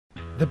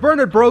The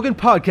Bernard Brogan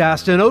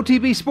Podcast and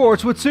OTB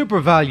Sports with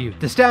SuperValu.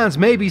 The stands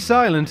may be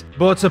silent,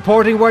 but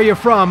supporting where you're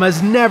from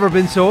has never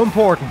been so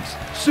important.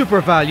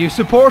 SuperValu,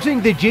 supporting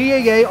the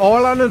GAA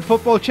All-Ireland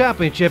Football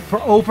Championship for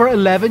over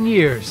 11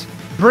 years.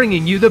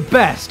 Bringing you the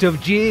best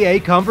of GAA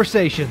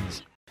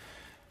conversations.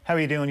 How are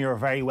you doing? You're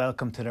very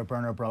welcome to the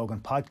Bernard Brogan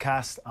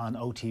Podcast on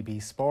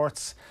OTB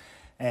Sports,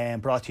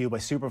 brought to you by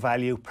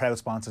SuperValu, proud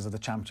sponsors of the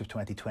Championship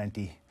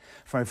 2020.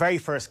 For my very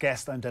first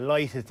guest, I'm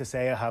delighted to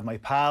say I have my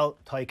pal,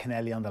 Tadhg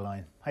Kennelly, on the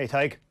line. Hi,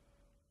 Tadhg.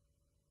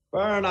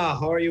 Bernard,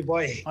 how are you,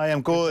 boy? I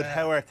am good.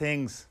 How are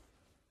things?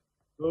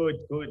 Good.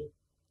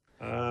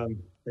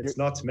 It's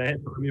nuts,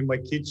 man. I'm in my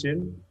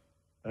kitchen,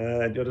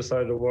 the other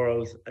side of the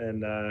world,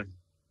 and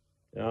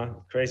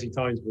crazy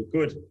times, but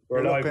good.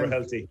 We're alive, we're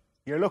healthy.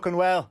 You're looking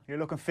well. You're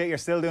looking fit. You're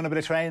still doing a bit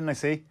of training, I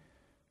see.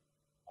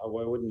 Oh,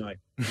 why wouldn't I?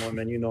 Come on,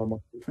 man. You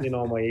know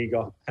my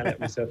ego. Can't let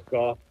myself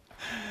go.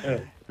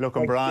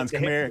 Looking bronze.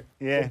 Come here.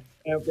 Yeah.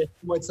 They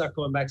might start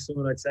coming back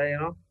soon, I'd say.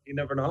 You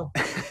never know.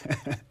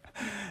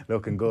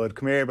 Looking good.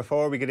 Come here.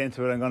 Before we get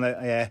into it, I'm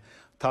gonna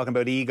talking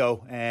about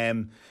ego.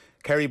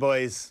 Kerry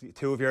boys,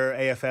 two of your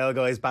AFL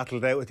guys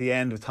battled out at the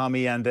end with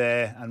Tommy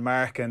and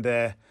Mark, and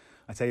I'd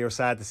say you're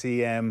sad to see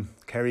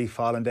Kerry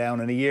falling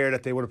down in a year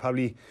that they would have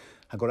probably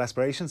had good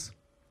aspirations.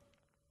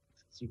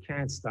 You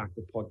can't start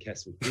the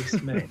podcast with this,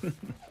 man.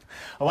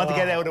 I want to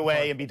get out of the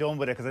way and be done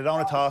with it because I don't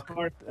want to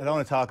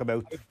talk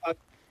about.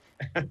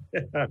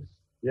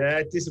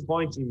 Yeah,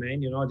 disappointing, man.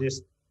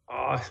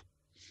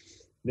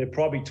 They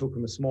probably took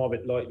him a small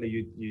bit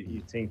lightly.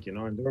 You think,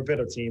 and they were a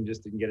better team,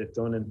 just didn't get it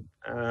done. And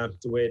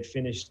the way it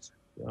finished,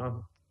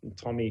 and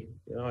Tommy,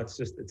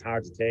 it's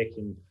hard to take.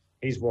 And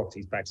he's worked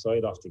his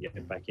backside off to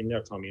get back in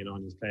there, Tommy.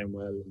 And he's playing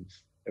well, and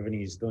everything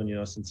he's done,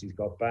 since he's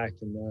got back.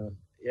 And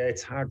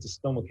it's hard to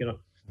stomach,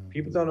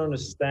 People don't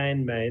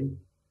understand, man.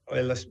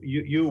 Well,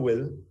 you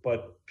will,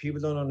 but people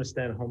don't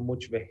understand how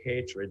much of a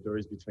hatred there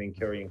is between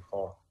Kerry and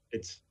Cork.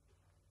 It's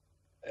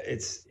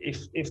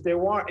the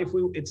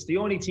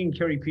only thing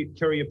Kerry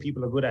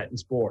people are good at in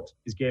sport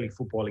is Gaelic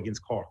football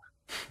against Cork.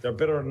 They're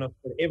better enough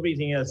at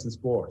everything else in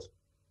sport,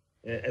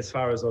 as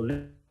far as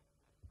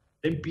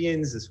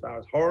Olympians, as far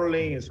as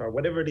hurling, as far as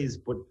whatever it is.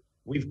 But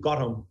we've got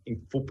them in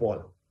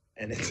football,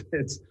 and it's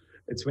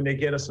when they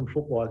get us in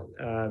football,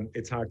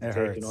 it's hard to take.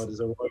 Hurts. There's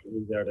a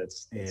rivalry there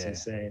that's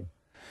insane.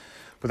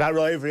 But that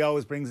rivalry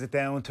always brings it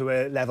down to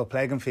a level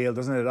playing field,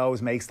 doesn't it? It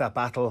always makes that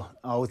battle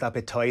always that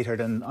bit tighter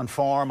than on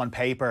form, on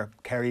paper.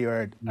 Kerry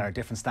are a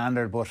different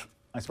standard, but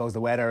I suppose the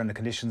weather and the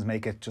conditions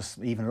make it just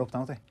even it up,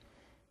 don't they?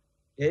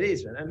 It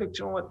is, man. And look,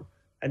 you know what?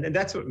 And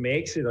that's what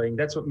makes it. I think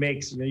that's what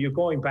makes, you're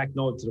going back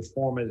now to the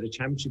format of the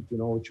championship,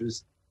 which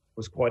was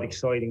quite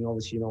exciting,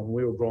 obviously, when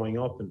we were growing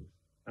up. And,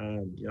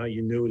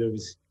 you knew there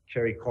was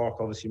Kerry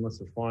Cork, obviously, once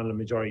the final, the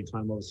majority of the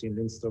time, obviously, in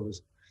Leinster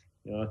was,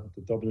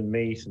 the Dublin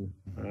meet, and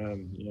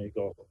you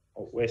go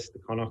out west, the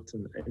Connacht,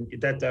 and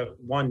that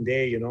one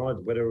day,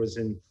 whether it was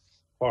in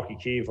Páirc Uí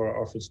Chaoimh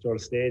or Fitzgerald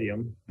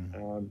Stadium,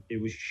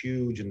 it was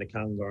huge in the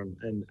calendar,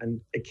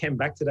 and it came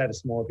back to that a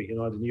small bit.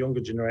 The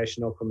younger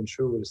generation now coming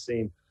through will have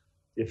seen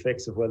the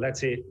effects of, well,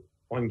 that's it,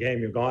 one game,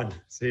 you're gone,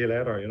 see you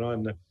later,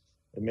 and it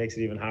makes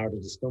it even harder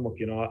to stomach.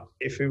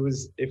 If it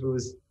was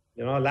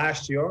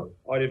last year,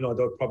 I didn't know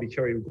that probably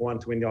Kerry would go on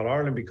to win the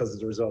All-Ireland because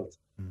of the result,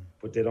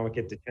 but they don't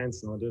get the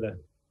chance now, do they?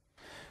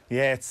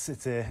 Yeah, it's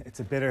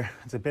a bitter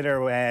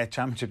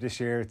championship this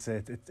year.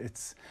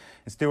 It's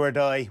do or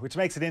die, which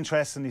makes it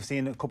interesting. You've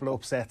seen a couple of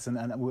upsets,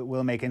 and it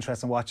will make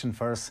interesting watching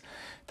for us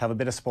to have a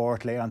bit of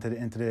sport later on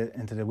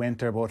into the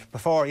winter. But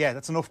before,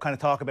 that's enough kind of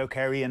talk about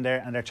Kerry and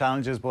their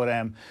challenges. But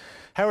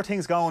how are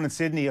things going in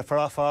Sydney for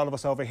all of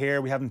us over here?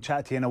 We haven't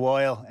chatted to you in a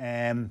while.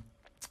 I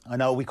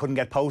know we couldn't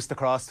get post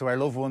across to our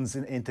loved ones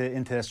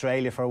into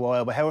Australia for a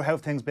while, but how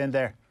have things been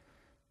there?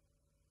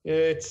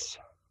 It's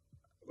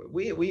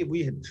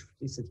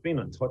been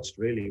untouched,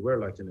 really.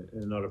 We're like in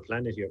another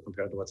planet here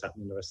compared to what's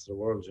happening in the rest of the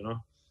world.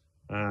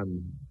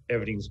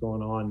 Everything's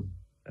going on.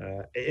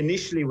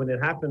 Initially, when it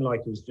happened,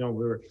 like it was, we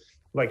were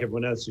like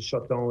everyone else, just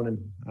shut down,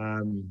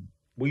 and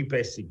we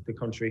basically, the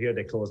country here,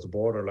 they closed the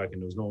border, and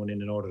there was no one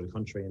in and out of the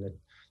country, and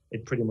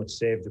it pretty much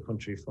saved the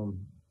country from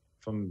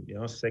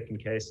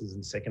second cases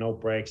and second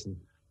outbreaks, and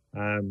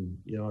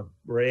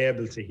we're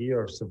able to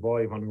here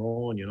survive on our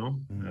own,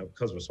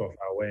 because we're so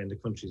far away, and the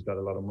country's got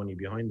a lot of money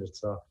behind it.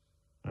 So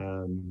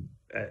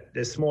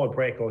there's small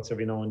breakouts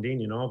every now and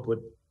then, but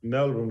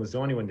Melbourne was the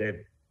only one.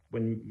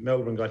 When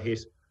Melbourne got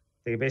hit,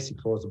 they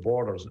basically closed the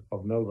borders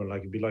of Melbourne. Like,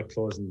 it'd be like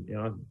closing,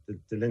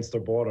 the Leinster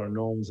border, and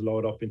no one's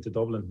allowed up into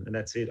Dublin, and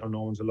that's it, or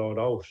no one's allowed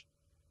out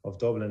of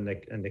Dublin, and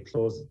they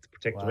closed it to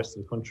protect the rest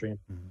of the country.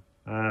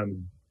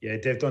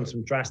 They've done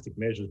some drastic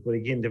measures, but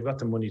again, they've got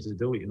the money to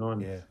do it,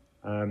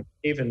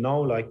 even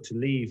now, like, to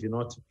leave,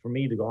 for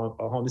me to go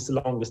home, this is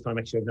the longest time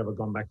actually I've never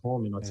gone back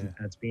home, it's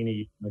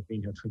been I've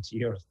been here 20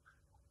 years.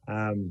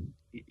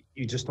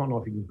 You just don't know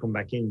if you can come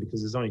back in,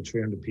 because there's only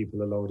 300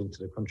 people allowed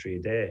into the country a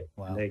day.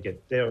 Wow. And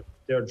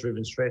they're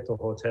driven straight to a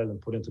hotel and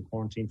put into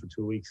quarantine for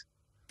 2 weeks.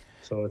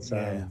 So it's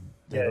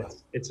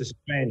it's a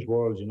strange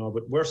world, you know.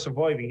 But we're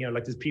surviving here.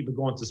 Like, there's people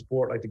going to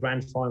sport. Like the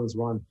grand finals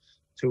were on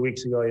 2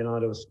 weeks ago. You know,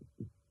 there was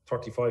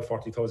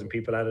 40,000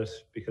 people at it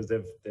because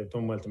they've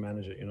done well to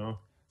manage it. You know.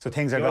 So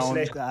things are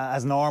going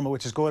as normal,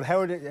 which is good.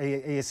 How are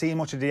you seeing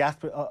much of the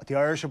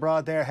Irish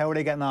abroad there? How are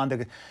they getting on?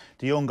 The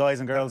young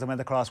guys and girls that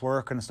went across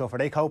work and stuff, are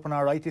they coping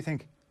all right, do you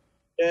think?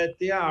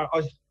 They are.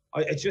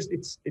 It's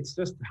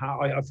just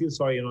how I feel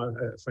sorry. You know,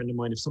 a friend of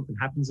mine, if something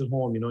happens at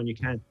home, you know, and you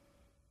can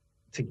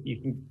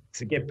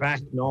get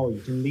back. No,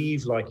 you can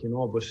leave, like, you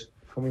know, but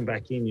coming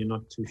back in, you're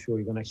not too sure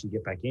you're going to actually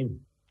get back in.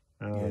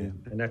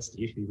 And that's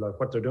the issue. Like,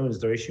 what they're doing is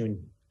they're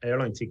issuing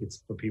airline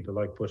tickets for people,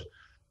 like, but.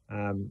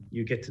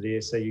 You get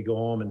to say you go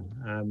home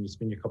and you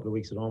spend a couple of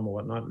weeks at home or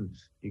whatnot, and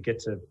you get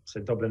to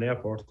say Dublin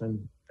Airport, and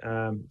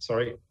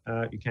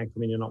you can't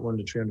come in. You're not one of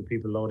the 300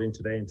 people load in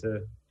today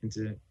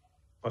into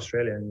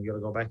Australia, and you got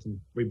to go back and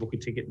rebook a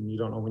ticket, and you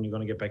don't know when you're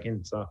going to get back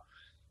in. So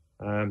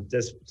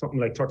there's something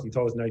like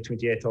 30,000 now,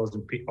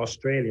 28,000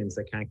 Australians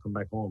that can't come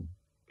back home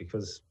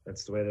because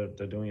that's the way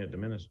they're doing it at the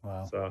minute.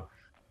 Wow. So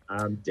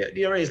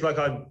the areas like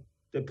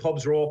the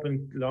pubs are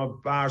open,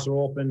 bars are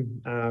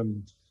open.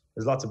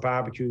 There's lots of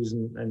barbecues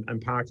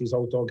and parties,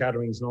 outdoor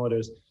gatherings now.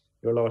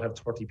 You're allowed to have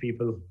 30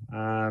 people.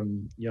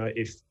 You know,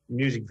 if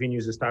music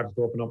venues have started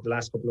to open up the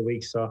last couple of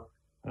weeks, so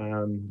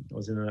I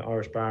was in an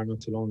Irish bar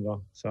not too long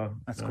ago. So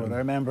that's good. I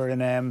remember in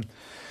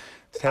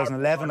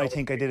 2011, I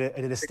think I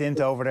did a stint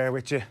over there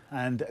with you,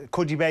 and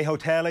Coogee Bay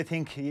Hotel, I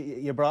think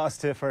you brought us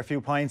to for a few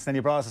pints. Then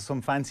you brought us to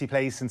some fancy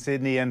place in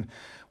Sydney, and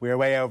we were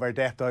way over our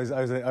depth. I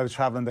was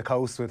travelling the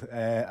coast with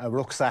a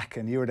rucksack,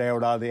 and you were there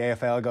with all the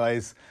AFL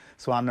guys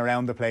swanning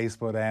around the place.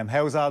 But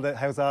how's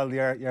all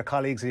your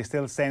colleagues? Are you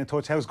still staying in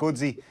touch? How's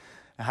Goodsey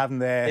having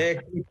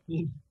the?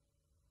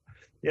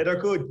 Yeah,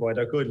 they're good, boy.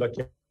 They're good. Like,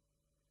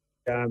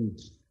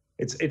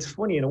 it's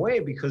funny in a way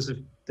because of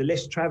the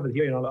less travel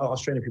here. You know,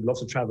 Australian people love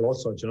to travel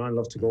also. You know, and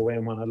love to go away.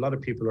 And a lot of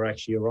people are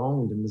actually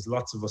around, and there's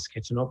lots of us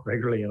catching up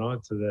regularly. You know,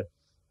 to the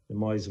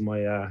demise of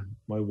my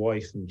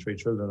wife and 3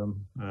 children.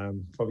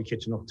 I'm probably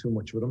catching up too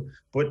much with them.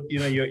 But you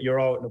know, you're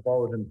out and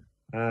about, and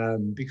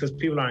because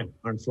people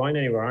aren't flying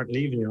anywhere, aren't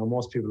leaving. You know,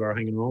 most people are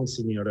hanging around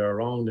Sydney or they're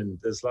around, and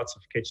there's lots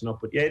of catching up.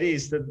 But yeah, it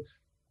is that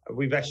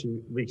we've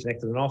actually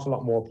reconnected an awful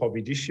lot more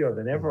probably this year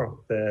than ever.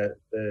 The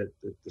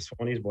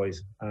Swannies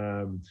boys.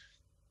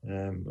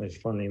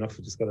 Funnily enough,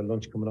 we just got a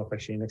lunch coming up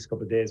actually in the next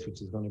couple of days,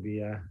 which is going to be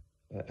a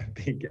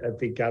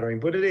big gathering.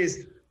 But it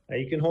is.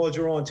 You can hold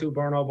your own too,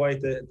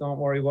 Bernard. Don't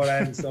worry about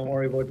Adams. Don't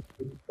worry about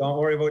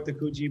the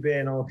Coogee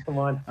Bay. No, come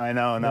on. I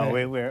know. No,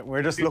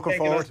 we're just looking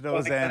forward to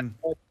those.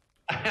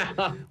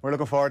 We're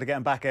looking forward to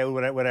getting back out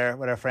with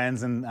our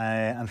friends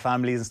and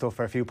families and stuff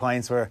for a few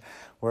pints. We're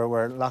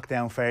locked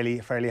down fairly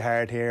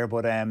hard here,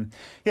 but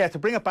to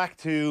bring it back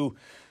to,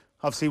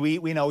 obviously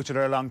we know each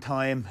other a long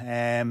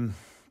time.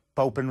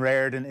 Both been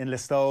reared in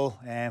Listowel,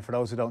 for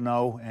those who don't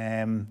know.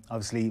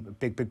 Obviously a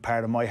big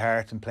part of my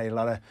heart, and played a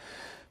lot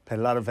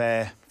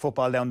of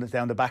football down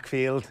the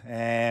backfield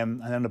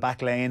and down the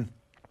back lane,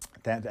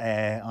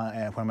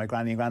 where my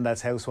granny and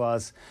granddad's house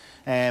was.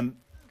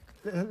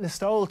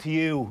 Listowel to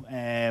you,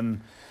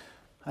 and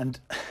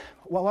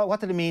what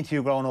did it mean to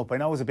you growing up? I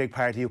know it was a big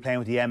part of you playing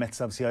with the Emmets.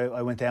 Obviously,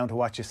 I went down to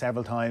watch you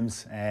several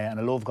times, and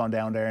I love going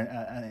down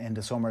there in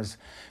the summers.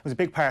 It was a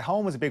big part.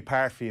 Home was a big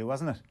part for you,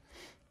 wasn't it?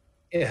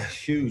 Yeah,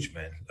 huge,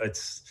 man.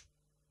 It's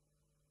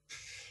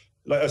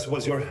like, I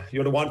suppose you're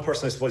the one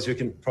person, I suppose, you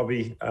can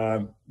probably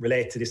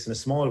relate to this in a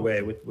small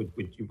way with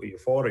your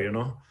father. You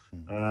know,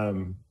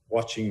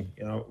 watching.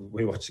 You know,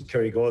 we watched the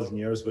Kerry Golden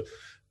years, but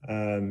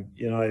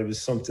you know, it was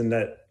something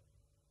that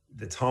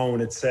the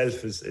town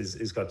itself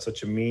is got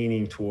such a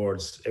meaning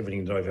towards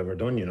everything that I've ever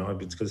done, you know,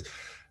 because,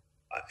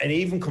 and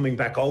even coming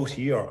back out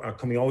here or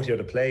coming out here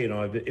to play, you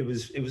know, it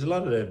was a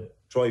lot of the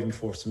driving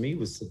force for me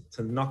was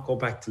to not go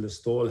back to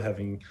Listowel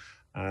having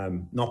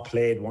not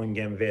played one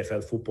game of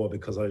AFL football,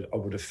 because I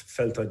would have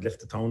felt I'd left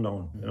the town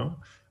down, you know.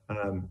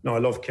 No, I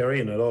love Kerry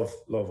and I love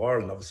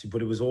Ireland, obviously,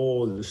 but it was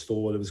all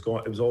Listowel.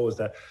 It was always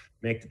that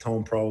make the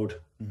town proud,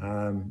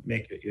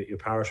 make your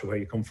parish or where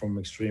you come from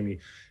extremely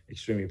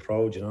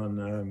proud, you know.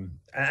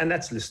 And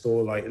that's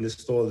Listowel. Like,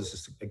 Listowel is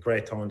just a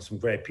great town, some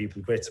great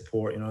people, great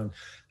support, you know.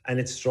 And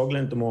it's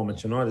struggling at the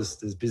moment, you know.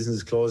 There's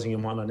businesses closing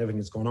and whatnot, and everything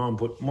that's going on.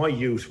 But my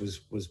youth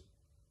was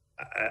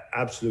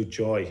absolute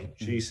joy.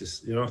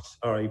 Jesus, you know.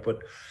 Sorry,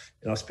 but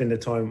you know, I spend the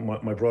time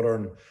my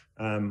brother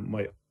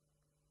and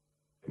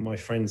my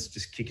friends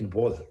just kicking the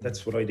ball.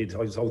 That's what I did. I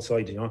was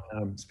outside, you know,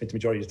 spent the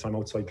majority of the time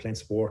outside playing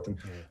sport, and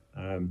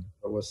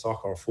it was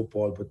soccer or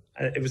football, but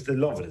it was the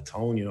love of the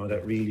town, you know,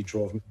 that really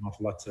drove me an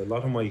awful lot to a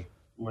lot of my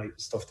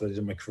stuff that I did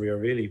in my career,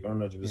 really,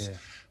 Bernard.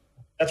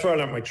 That's where I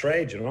learned my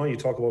trade, you know. You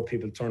talk about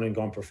people turning and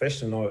going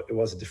professional. It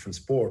was a different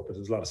sport, but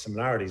there's a lot of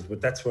similarities. But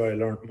that's where I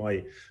learned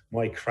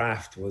my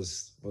craft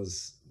was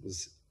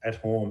at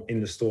home in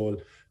the stall,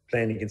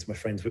 playing against my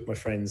friends, with my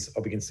friends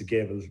up against the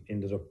gable in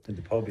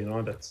the pub, you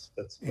know. That's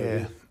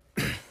yeah.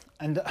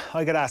 And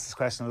I get asked this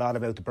question a lot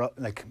about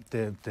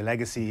the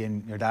legacy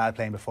in your dad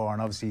playing before,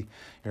 and obviously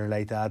your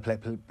late dad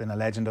been a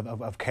legend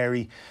of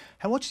Kerry.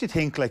 How much do you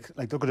think, like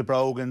look at the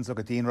Brogans, look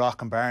at Dean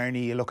Rock and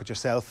Barney, you look at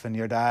yourself and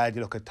your dad,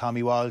 you look at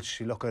Tommy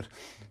Walsh, you look at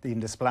even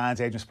the Spillans,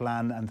 Adrian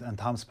Spillan and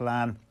Tom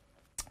Spillan.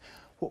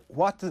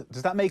 What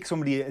does that make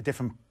somebody a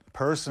different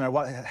person,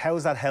 or how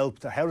has that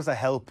helped, or how does that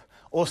help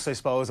us? I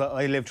suppose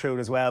I lived through it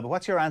as well, but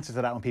what's your answer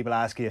to that when people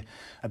ask you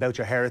about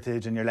your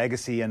heritage and your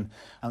legacy, and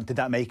did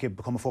that make you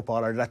become a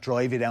footballer, or did that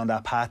drive you down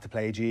that path to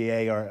play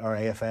GAA or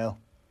AFL?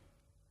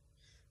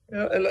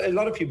 Yeah, a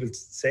lot of people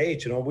say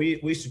it, we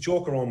used to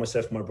joke around,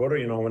 myself and my brother,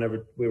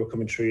 whenever we were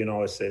coming through, I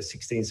was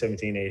 16,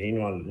 17,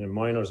 18,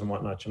 minors and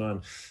whatnot,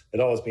 and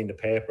it'd always been the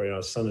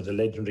paper, son of the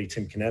legendary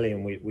Tadhg Kennelly,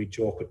 and we'd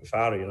joke with my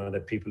father,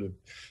 that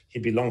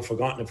he'd be long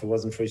forgotten if it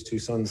wasn't for his two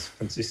sons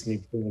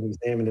consistently putting his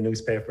name in the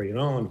newspaper,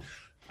 and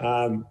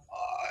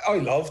I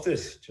loved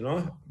it,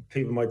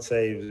 People might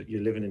say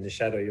you're living in the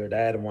shadow of your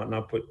dad and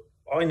whatnot, but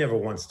I never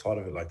once thought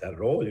of it like that at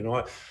all,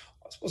 I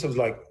suppose I was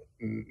like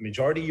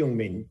majority young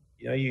men.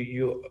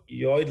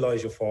 You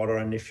idolise your father,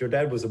 and if your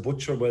dad was a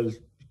butcher, well,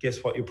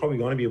 guess what? You're probably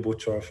going to be a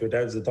butcher. Or if your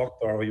dad's a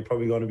doctor, well, you're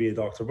probably going to be a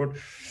doctor. But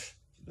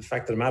the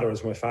fact of the matter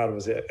is, my father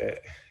was a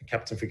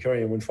captain for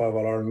Kerry and won 5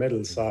 All-Ireland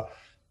medals. So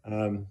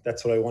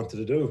that's what I wanted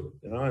to do,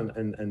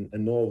 and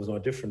Noah was no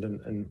different.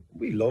 And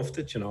we loved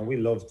it, We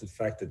loved the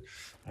fact that,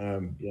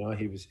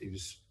 he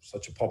was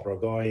such a popular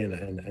guy,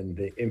 and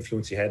the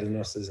influence he had on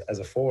us as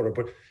a father.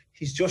 But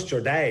he's just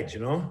your dad,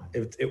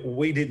 If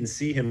we didn't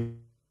see him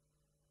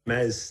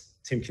as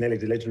Tadhg Kennelly,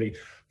 the legendary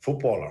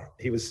footballer,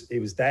 he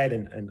was dad,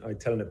 and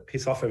I'd tell him to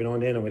piss off every now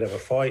and then, and we'd have a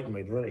fight,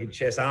 and he'd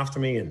chase after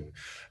me,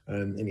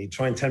 and he'd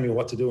try and tell me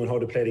what to do and how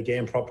to play the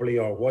game properly,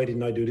 or why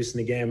didn't I do this in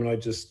the game, and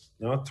I'd just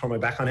turn my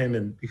back on him,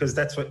 and because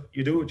that's what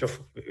you do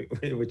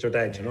with your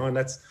dad, and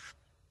that's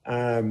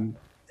and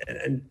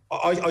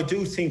I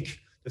do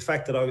think the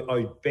fact that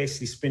I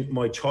basically spent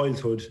my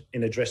childhood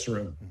in a dressing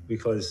room,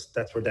 because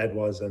that's where dad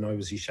was, and I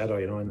was his shadow,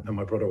 and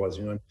my brother was,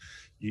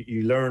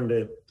 you learn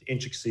the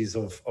intricacies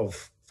of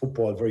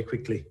football very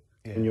quickly,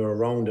 and you're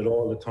around it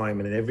all the time,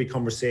 and in every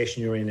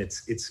conversation you're in,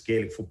 it's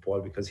Gaelic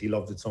football, because he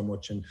loved it so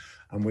much, and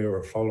we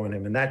were following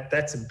him, and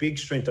that's a big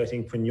strength, I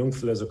think, when young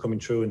fellas are coming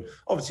through, and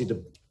obviously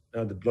the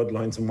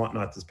bloodlines and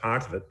whatnot is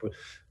part of it, but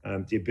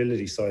the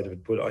ability side of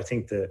it. But I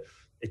think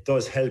it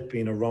does help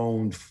being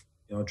around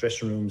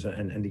dressing rooms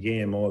and the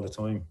game all the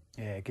time.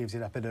 Yeah, it gives you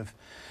that bit of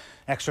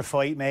extra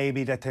fight,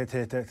 maybe,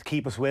 to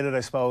keep us with it, I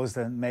suppose,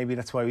 and maybe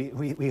that's why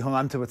we hung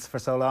on to it for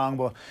so long.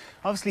 But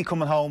obviously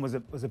coming home was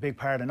a big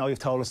part. I know you've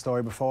told a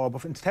story before,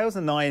 but in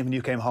 2009 when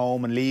you came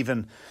home and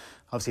leaving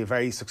obviously a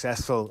very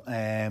successful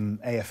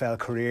AFL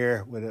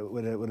career with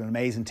an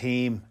amazing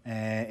team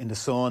in the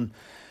Sun,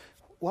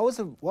 what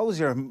was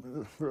your,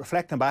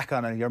 reflecting back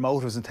on it, your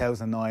motives in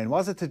 2009?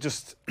 Was it to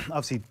just,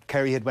 obviously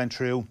Kerry had went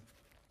through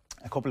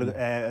a couple of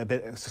a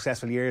bit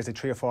successful years, like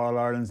 3 or 4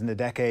 All-Irelands in the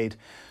decade.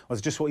 Was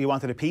it just what you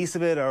wanted a piece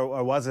of it,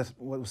 or was it,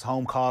 what was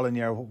home calling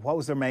you? What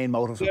was their main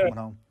motive for coming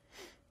home?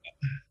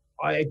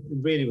 It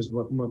really was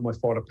my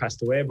father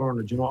passed away,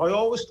 Bernard. I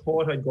always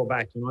thought I'd go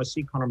back. I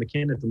see Conor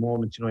McKenna at the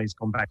moment. He's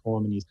come back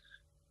home,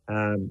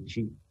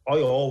 and I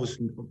always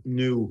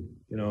knew,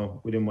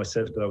 within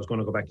myself that I was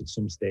going to go back at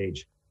some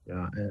stage,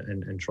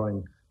 and try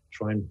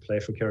and play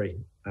for Kerry.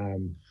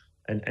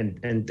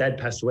 And Dad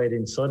passed away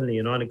then suddenly,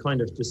 and it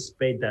kind of just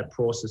sped that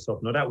process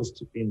up. Now that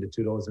was in the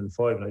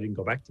 2005, and I didn't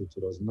go back to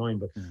 2009,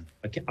 but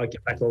I came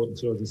back out in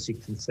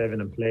 2006 and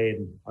 2007 and played.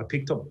 And I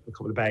picked up a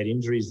couple of bad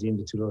injuries in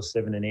the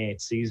 2007 and 2008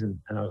 season,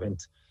 and I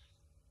went,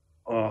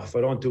 if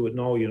I don't do it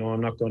now,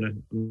 I'm not going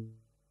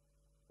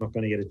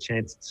to get a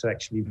chance to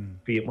actually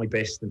be at my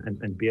best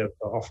and be able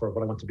to offer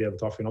what I want to be able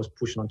to offer. And I was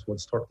pushing on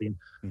towards 30.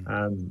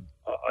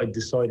 I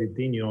decided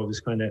then, it was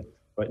kind of,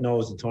 right now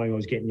was the time I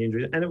was getting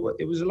injured, and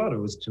it was a lot of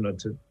it was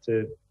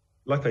to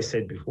like I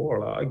said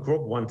before, I grew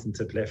up wanting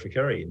to play for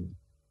Kerry,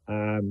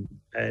 and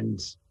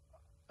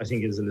I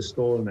think as a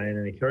Listowel man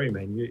and a Kerry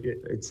man,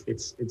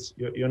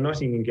 you're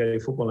nothing in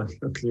Gaelic football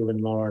until you win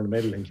an All-Ireland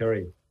medal in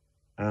Kerry,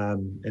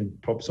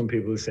 and probably some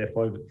people will say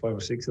five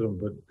or six of them,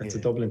 but it's a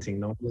Dublin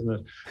thing now, isn't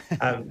it?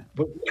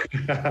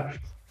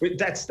 But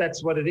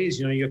that's what it is.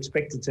 You're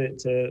expected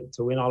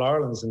to win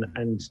All-Irelands, and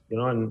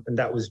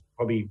that was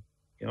probably.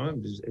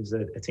 It was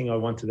a thing I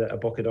wanted, a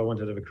bucket I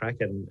wanted to have a crack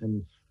at,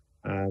 and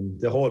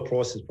the whole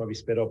process probably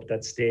sped up at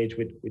that stage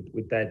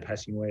with Dad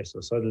passing away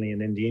so suddenly,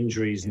 and then the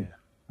injuries. And,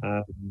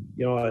 I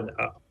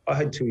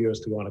had 2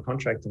 years to go on a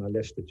contract, and I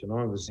left it. It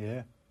was,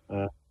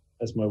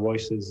 as my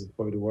wife says, it's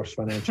probably the worst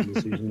financial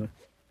decision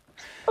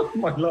of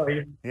my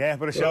life. Yeah,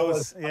 but it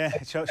shows.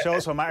 It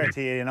shows what mattered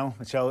to you.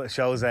 It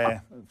shows.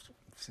 In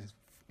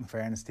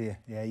fairness to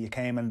you, you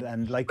came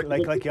and like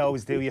you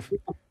always do,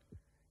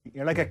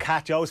 you're like a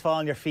cat. You always fall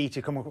on your feet.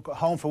 You come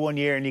home for 1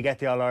 year and you get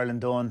the All-Ireland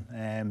done.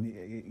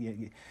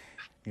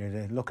 You're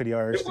the luck of the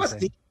Irish. It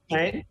wasn't easy,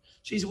 man.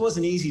 Jeez, it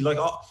wasn't easy. Like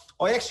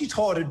I actually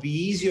thought it'd be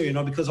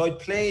easier, because I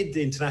played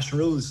the international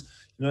rules,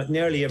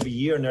 nearly every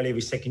year, nearly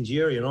every second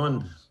year,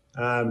 and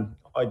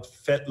I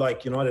felt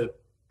like, that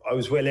I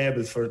was well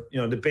able for, you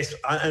know, the best.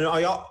 And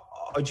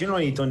I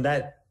generally done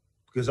that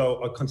because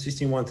I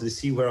consistently wanted to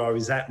see where I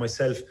was at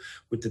myself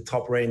with the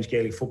top range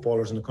Gaelic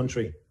footballers in the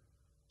country.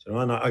 So,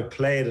 and I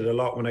played it a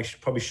lot when I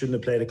probably shouldn't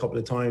have played a couple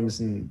of times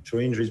and through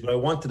injuries, but I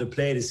wanted to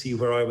play to see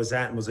where I was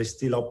at and was I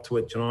still up to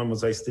it, you know, and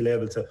was I still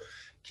able to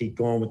keep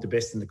going with the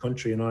best in the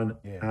country, you know.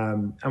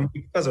 And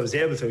because I was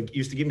able to, it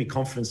used to give me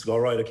confidence to go,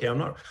 right, okay,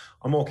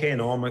 I'm okay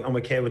now, I'm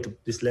okay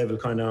with this level,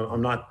 kind of.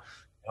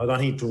 I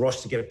don't need to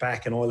rush to get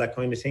back and all that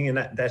kind of thing, and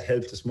that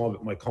helped a small bit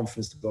with my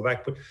confidence to go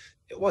back. But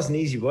it wasn't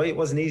easy, boy. It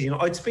wasn't easy. You know,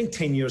 I'd spent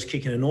 10 years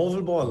kicking an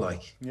oval ball,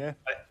 like. Yeah.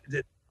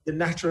 The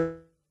natural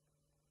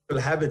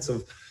habits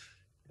of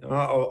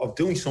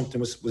doing something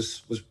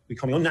was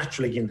becoming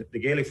unnatural again, the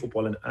Gaelic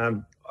football. And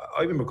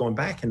I remember going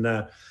back and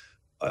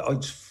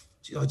I'd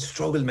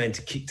struggle, man,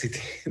 to kick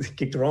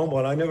the wrong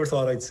ball. I never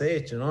thought I'd say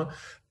it, you know.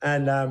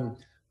 And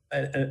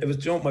it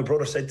was, you know, my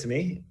brother said to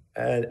me,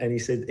 and he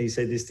said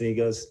this to me. He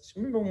goes,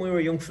 "Remember when we were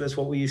young fellas,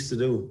 what we used to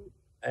do?"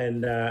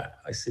 And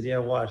I said, "Yeah,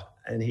 what?"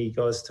 And he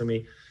goes to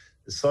me,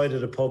 "The side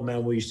of the pub,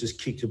 man, we used to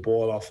just kick the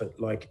ball off it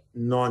like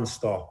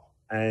non-stop."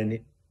 And do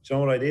you know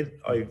what I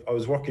did? I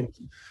was working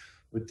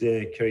with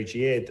the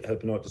GAA,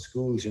 helping out the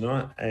schools, you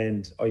know,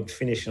 and I'd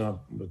finish at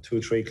 2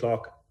 or 3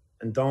 o'clock,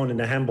 and down in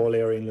the handball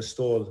area in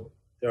Listowel,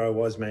 there I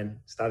was, man,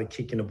 started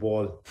kicking the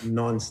ball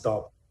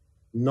non-stop.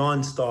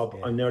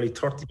 Yeah. I'm nearly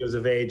 30 years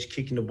of age,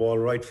 kicking the ball,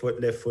 right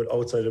foot, left foot,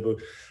 outside the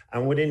boot.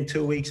 And within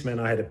 2 weeks, man,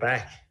 I had it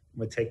back.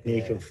 My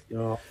technique of, you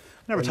know.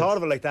 Never thought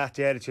of it like that,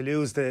 that you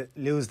lose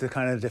the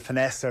kind of the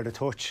finesse or the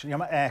touch. You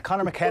know,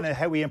 Conor McKenna,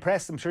 how he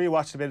impressed. I'm sure you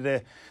watched a bit of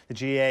the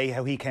GAA,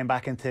 how he came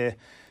back into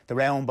the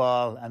round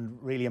ball and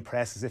really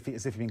impressed, as if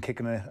he'd been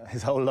kicking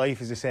his whole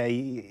life, as you say.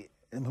 He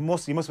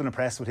must have been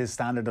impressed with his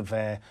standard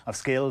of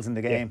skills in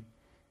the game.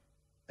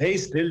 Yeah.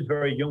 He's still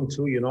very young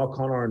too, you know,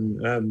 Conor,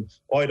 and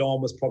I'd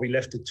almost probably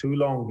left it too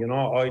long, you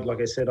know.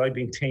 Like I said, I'd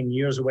been 10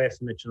 years away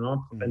from it, you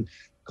know, and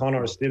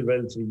Conor is still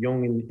relatively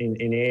young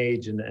in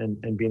age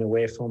and being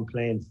away from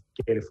playing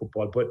Gaelic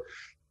football, but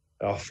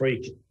a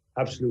freak,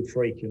 absolute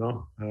freak, you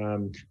know.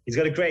 He's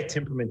got a great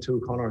temperament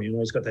too, Conor, you know.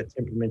 He's got that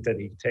temperament that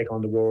he can take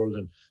on the world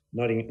and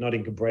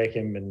nothing can break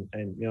him,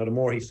 and you know, the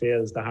more he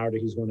fails, the harder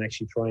he's going to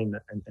actually try and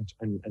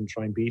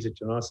try and beat it,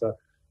 you know. So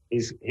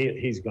he's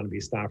going to be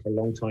a star for a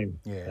long time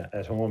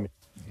at home.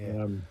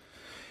 Yeah.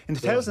 In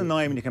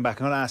 2009, when you came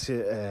back, I'm going to ask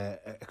you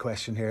a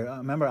question here. I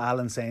remember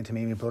Alan saying to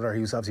me, my brother,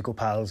 he was obviously good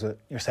pals with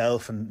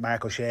yourself and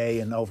Mark O'Shea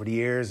and over the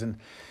years, and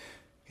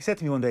he said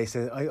to me one day, I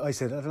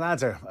said, the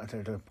lads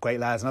they're great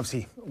lads, and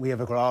obviously we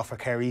have a graph for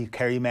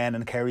Kerry men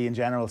and Kerry in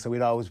general, so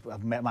we'd always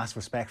have massive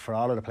respect for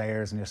all of the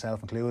players and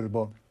yourself included.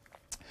 But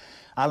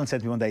Alan said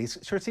to me one day,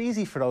 sure, it's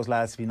easy for those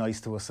lads to be nice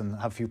to us and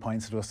have a few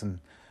pints to us and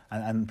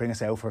bring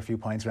us out for a few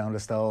pints around the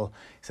stall.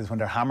 He says, when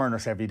they're hammering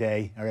us every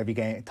day or every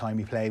time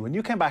we play. When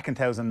you came back in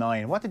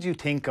 2009, what did you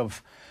think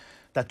of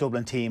that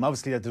Dublin team?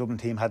 Obviously, that the Dublin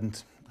team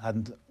hadn't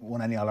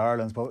won any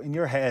All-Irelands, but in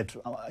your head,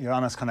 you're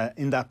honest, kind of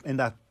in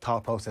that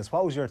thought process,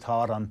 what was your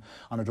thought on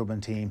a Dublin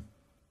team?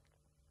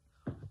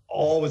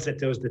 Always that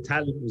the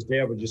talent was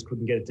there, but just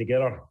couldn't get it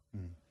together.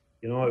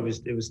 You know, it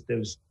was.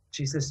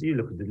 Jesus, you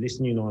look at the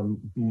list, you know,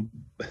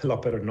 a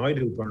lot better than I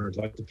do, Bernard.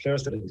 Like the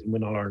players that didn't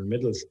win All-Ireland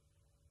medals.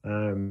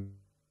 And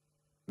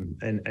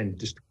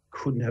just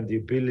couldn't have the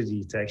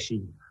ability to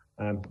actually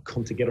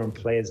come together and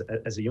play as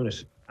a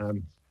unit.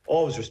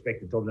 Always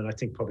respected Dublin. I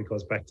think probably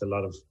goes back to a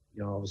lot of,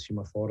 you know, obviously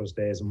my father's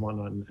days and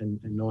whatnot, and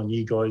knowing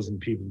you guys and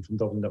people from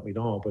Dublin that we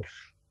know. But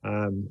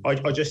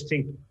I just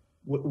think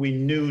we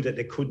knew that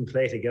they couldn't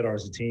play together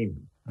as a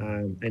team.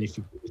 And if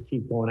you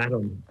keep going at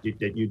them,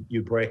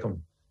 you break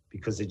them,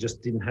 because they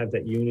just didn't have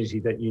that unity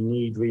that you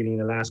need really in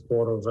the last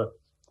quarter of an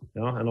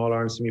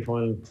All-Ireland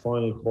semi-final,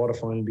 final,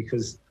 quarter-final,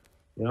 because,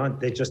 you know,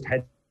 they just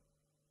hadn't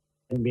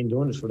been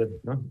doing this for the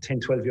 10,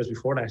 12 years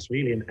before that,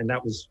 really, and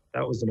that was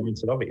the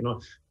mindset of it. You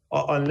know,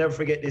 I'll never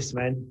forget this,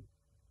 man.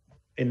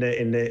 In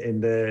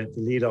the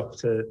lead up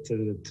to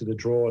the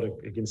draw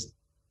against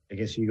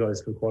you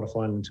guys for the quarter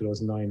final in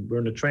 2009, we're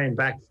on the train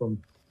back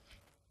from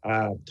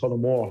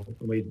Tullamore,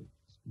 and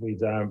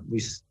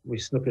we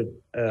snuck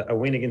a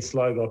win against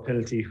Sligo,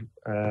 penalty.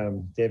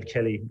 Tadhg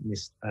Kennelly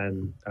missed,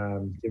 and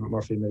David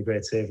Murphy made a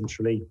great save in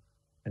Tralee.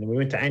 And then we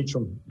went to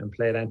Antrim and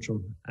played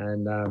Antrim,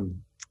 and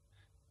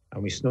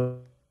we snuck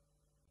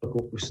a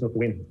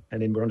win.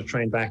 And then we're on the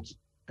train back,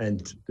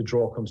 and the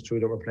draw comes through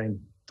that we're playing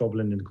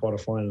Dublin in the quarter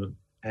final.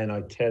 And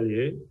I tell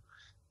you,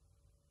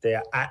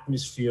 the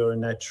atmosphere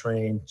in that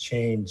train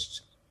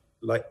changed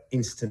like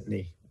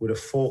instantly, with a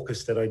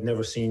focus that I'd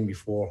never seen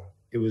before.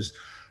 I was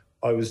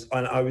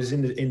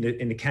in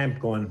the camp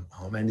going,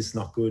 oh man, this is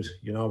not good.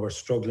 You know, we're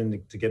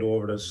struggling to get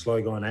over to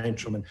Sligo and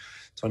Antrim, and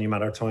it's only a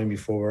matter of time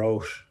before we're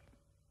out.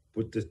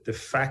 But the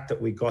fact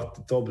that we got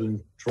the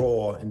Dublin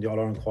draw in the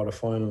All-Ireland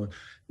quarter-final,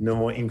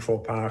 in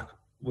Croke Park,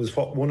 was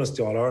what won us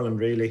the All-Ireland,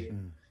 really.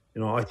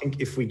 You know, I think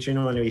if we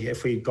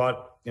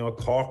got,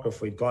 Cork,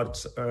 if we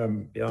got,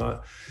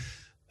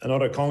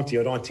 another county,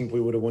 I don't think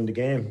we would have won the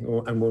game,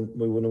 and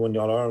we wouldn't have won the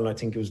All-Ireland. I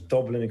think it was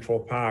Dublin and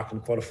Croke Park in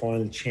the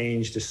quarter-final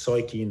changed the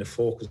psyche and the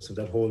focus of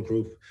that whole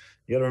group.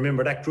 You got to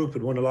remember that group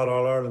had won a lot of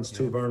All-Irelands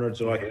too, Bernard.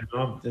 So like,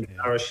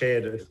 Ara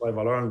Shade had 5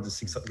 All-Irelands, the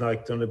 6,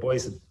 like the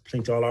boys had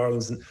plenty of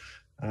All-Irelands,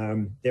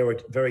 and they were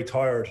very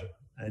tired.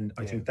 And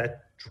I think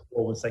that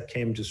once that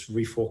came, just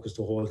refocused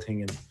the whole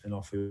thing, and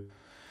off we went.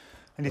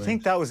 And you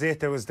think that was it?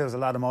 There was a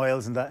lot of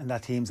miles in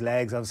that team's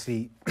legs.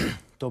 Obviously,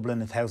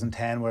 Dublin in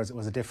 2010 was it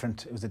was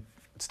a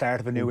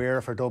start of a new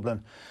era for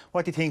Dublin.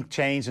 What do you think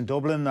changed in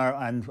Dublin,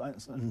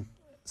 and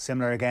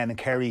similar again in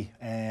Kerry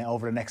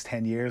over the next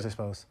 10 years, I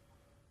suppose?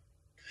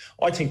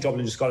 I think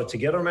Dublin just got it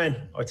together,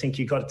 man. I think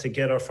you got it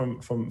together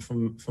from.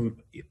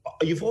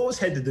 You've always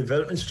had the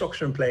development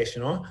structure in place,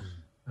 you know.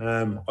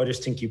 I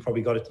just think you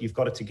probably got it. You've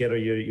got it together.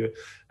 You're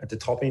at the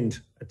top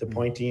end, at the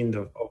pointy end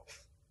of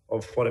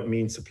what it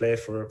means to play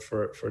for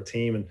a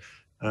team.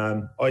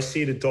 And I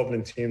see the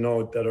Dublin team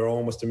now that are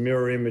almost a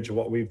mirror image of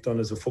what we've done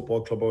as a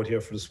football club out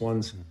here for the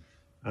Swans.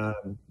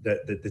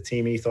 The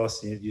team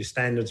ethos, your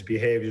standards,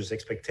 behaviours,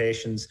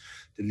 expectations,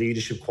 the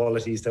leadership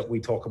qualities that we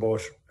talk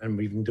about, and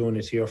we've been doing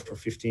it here for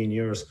 15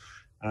 years.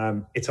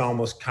 It's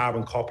almost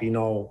carbon copy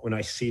now when I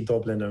see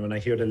Dublin, and when I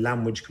hear the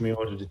language coming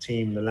out of the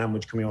team, the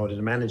language coming out of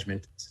the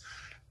management.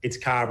 It's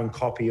carbon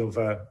copy of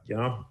the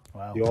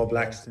All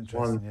Blacks.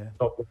 Dublin.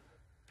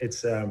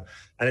 It's and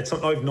it's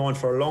something I've known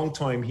for a long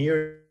time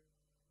here.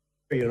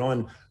 You know,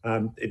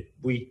 and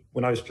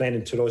when I was playing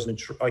in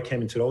 2003, I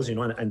came in 2000, you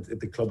know, and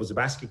the club was a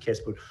basket case,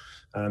 but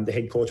the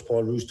head coach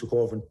Paul Roos took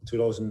over in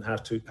 2000,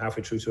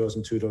 halfway through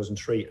 2002,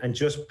 2003, and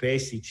just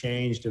basically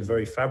changed the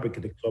very fabric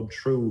of the club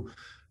through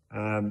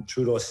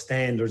those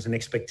standards and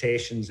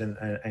expectations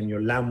and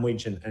your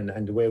language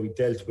and the way we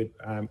dealt with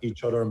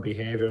each other and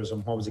behaviours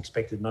and what was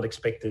expected, not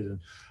expected,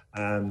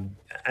 and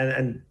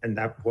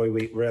that why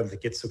we were able to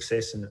get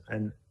success,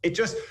 and it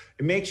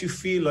makes you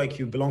feel like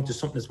you belong to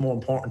something that's more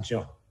important, you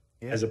know.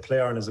 Yeah. As a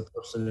player and as a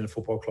person in a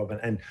football club,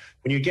 and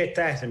when you get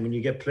that, and when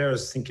you get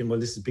players thinking, well,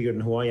 this is bigger than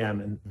who I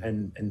am,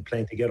 and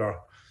playing together,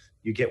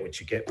 you get what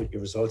you get with your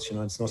results. You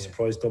know, it's no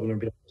surprise Dublin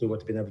being able to do what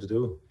they've been able to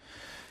do.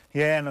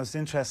 Yeah, and it was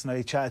interesting.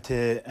 I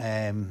chatted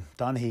to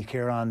Donaghy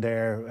Kieran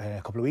there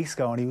a couple of weeks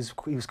ago, and he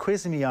was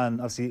quizzing me on.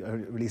 Obviously, I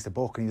released a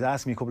book, and he was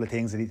asking me a couple of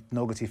things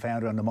nuggets he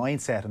found around the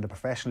mindset and the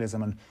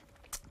professionalism and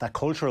that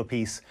cultural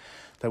piece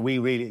that we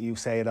really, you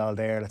say it all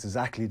there. That's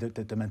exactly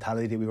the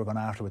mentality that we were going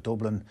after with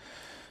Dublin.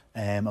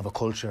 Of a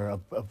culture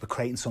of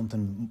creating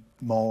something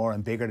more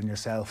and bigger than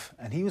yourself.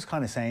 And he was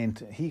kind of saying,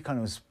 he kind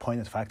of was pointing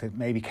at the fact that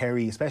maybe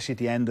Kerry, especially at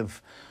the end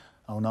of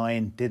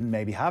 2009, didn't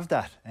maybe have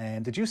that.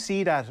 And did you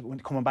see that when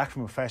coming back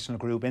from a professional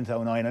group into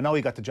 2009? I know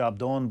he got the job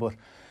done, but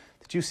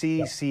did you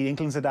see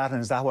inklings of that?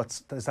 And is that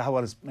what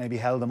has maybe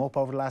held them up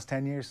over the last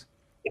 10 years?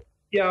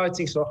 Yeah, I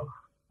think so.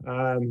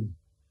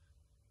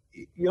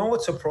 You know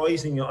what's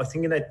surprising? I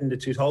think in the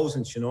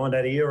 2000s, you know, in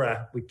that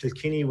era, with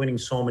Kilkenny winning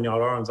so many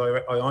All-Irelands,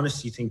 I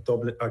honestly think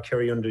Dublin or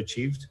Kerry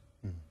underachieved.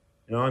 You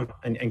know,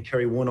 and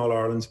Kerry won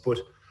All-Irelands, but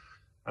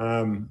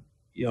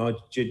you know,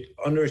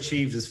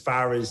 underachieved as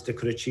far as they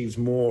could achieve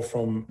more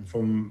from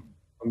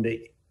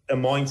the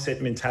mindset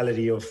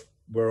mentality of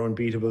we're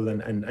unbeatable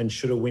and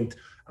should have went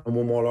and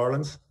won more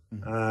All-Irelands.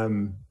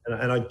 And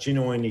I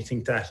genuinely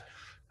think that.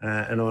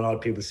 I know a lot of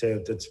people say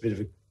that's a bit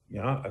of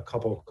a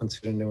couple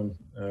considering doing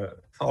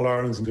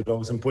All-Irelands in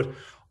 2000, but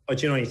I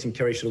genuinely think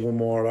Kerry should have won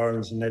more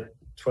All-Irelands in that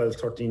 12,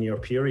 13 year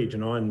period, you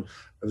know, and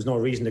there was no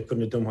reason they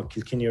couldn't have done what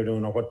Kilkenny are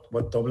doing or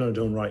what Dublin are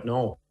doing right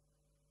now.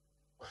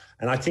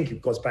 And I think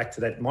it goes back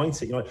to that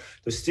mindset, you know.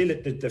 There's still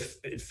the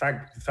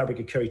fabric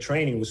of Kerry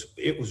training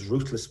was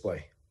ruthless,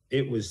 boy.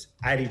 It was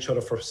at each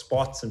other for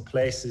spots and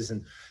places,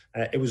 and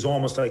it was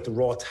almost like the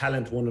raw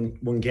talent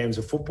won games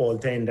of football,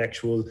 then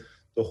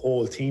the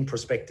whole team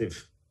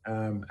perspective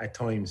at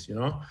times, you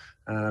know.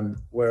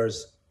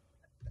 Whereas,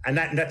 and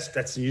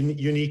that's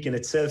unique in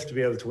itself to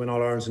be able to win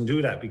All-Irelands and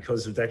do that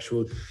because of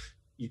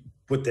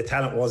but the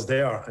talent was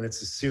there, and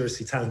it's a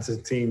seriously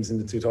talented teams in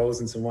the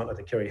 2000s and whatnot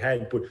that Kerry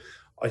had. But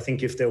I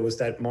think if there was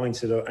that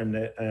mindset and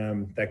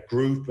that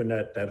group and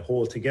that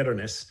whole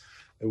togetherness,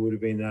 it would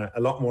have been a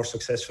lot more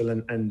successful,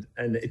 and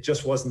it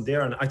just wasn't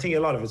there. And I think a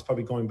lot of it's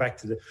probably going back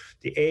to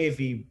the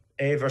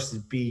A versus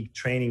B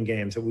training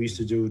games that we used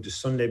to do the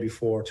Sunday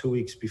before, 2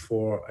 weeks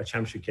before a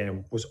championship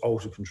game, was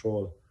out of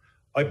control.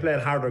 I played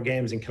harder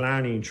games in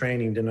Killarney in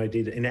training than I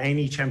did in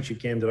any championship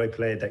game that I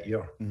played that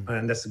year.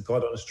 And that's the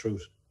God honest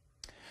truth.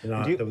 You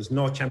know, there was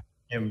no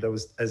championship game that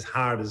was as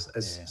hard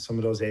as some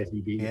of those A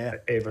versus B.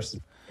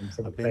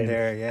 I've been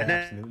there,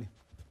 absolutely.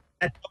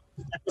 That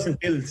doesn't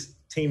build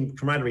team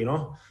camaraderie, you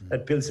know.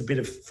 That builds a bit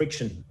of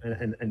friction,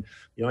 and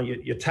you know,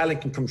 your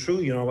talent can come through,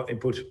 you know,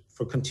 but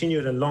for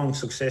continued and long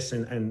success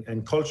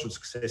and cultural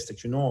success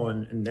that you know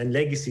and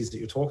legacies that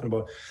you're talking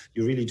about,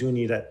 you really do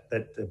need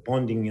that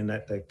bonding and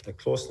that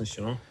closeness,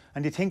 you know.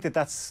 And do you think that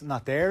that's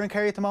not there in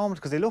Kerry at the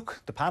moment? Because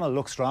the panel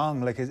looks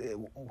strong. Like,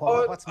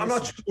 what's missing? I'm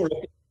not sure.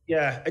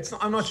 Yeah,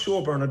 I'm not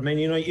sure, Bernard. Man,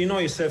 you know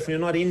yourself when you're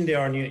not in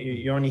there and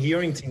you're only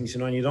hearing things,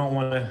 and you don't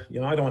want to.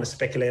 I don't want to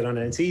speculate on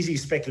it. It's easy to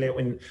speculate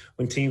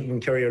when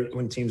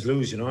teams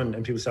lose,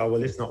 and people say, oh,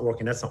 well, it's not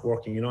working, that's not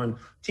working, and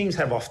teams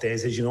have off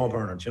days, as you know,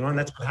 Bernard, and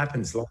that's what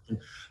happens.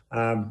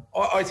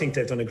 I think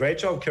they've done a great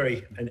job,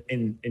 Kerry,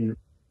 in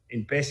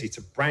basically it's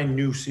a brand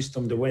new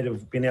system. The way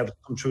they've been able to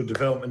come through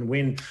development,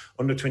 win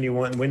under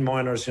 21, win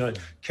minors,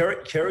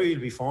 Kerry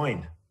will be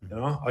fine.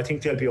 I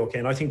think they'll be okay,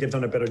 and I think they've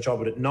done a better job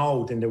with it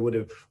now than they would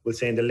have, we'll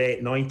say, in the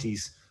late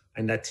 90s.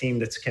 And that team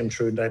that's came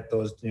through,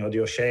 those the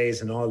O'Sheas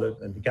and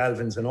the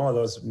Galvins and all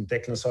those, and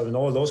Declan Sullivan,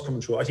 all those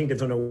coming through. I think they've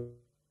done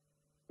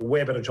a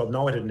way better job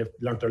now at it, and they've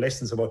learned their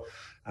lessons about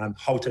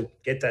how to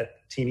get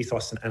that team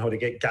ethos and how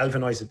to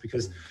galvanise it,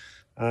 because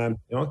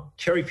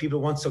Kerry people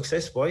want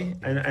success, boy,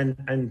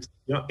 and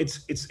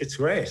it's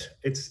great.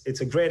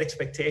 It's a great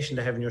expectation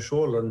to have on your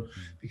shoulder, and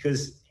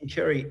because in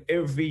Kerry,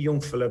 every young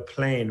fella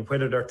playing,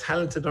 whether they're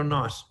talented or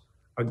not,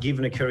 are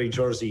given a Kerry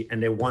jersey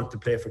and they want to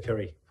play for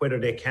Kerry, whether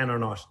they can or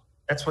not.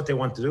 That's what they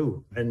want to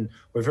do, and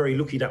we're very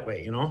lucky that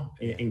way,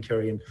 in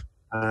Kerry,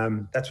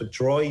 and that's what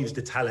drives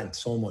the talent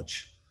so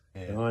much.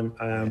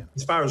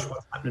 As far as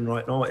what's happening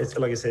right now, it's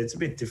like I said, it's a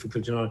bit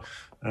difficult.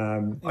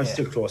 I'm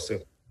still close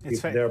to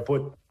there,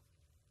 but.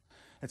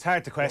 It's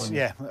hard to question.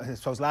 Yeah, I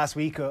suppose last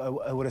week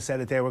I would have said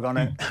that they were going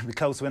to be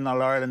close to winning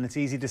All Ireland. It's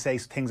easy to say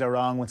things are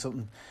wrong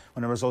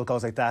when a result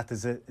goes like that.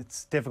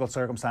 It's difficult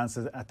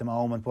circumstances at the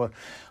moment. But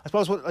I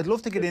suppose what I'd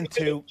love to get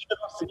into,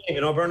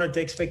 Bernard, the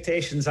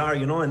expectations are,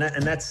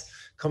 and that's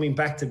coming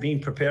back to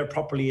being prepared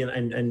properly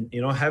and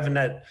having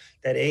that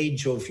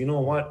age of,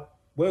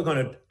 we're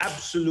going to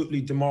absolutely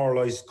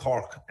demoralise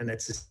Cork, and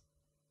it's as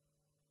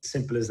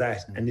simple as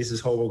that. And this is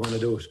how we're going to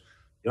do it.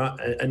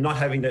 And not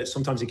having that.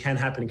 Sometimes it can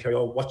happen in Kerry.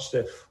 Oh, watch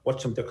them,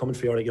 they're coming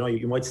for you.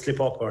 You might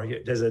slip up, or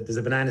there's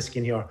a banana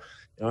skin here.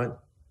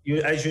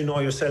 As you know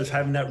yourself,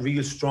 having that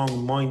real strong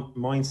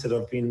mindset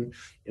of being,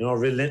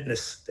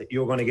 relentless, that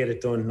you're going to get it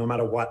done no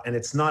matter what. And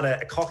it's not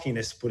a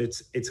cockiness, but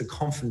it's a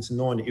confidence in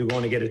knowing that you're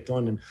going to get it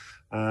done.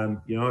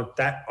 And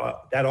that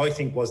I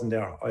think wasn't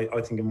there. I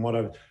think in what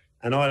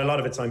I know a lot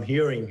of it's I'm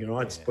hearing.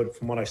 But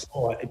from what I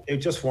saw, it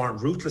just weren't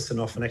ruthless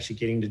enough in actually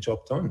getting the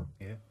job done.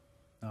 Yeah,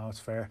 no, it's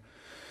fair.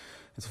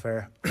 It's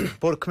fair.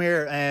 But come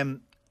here,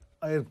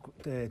 I had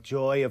the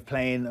joy of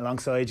playing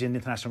alongside you in the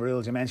international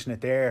rules. You mentioned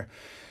it there.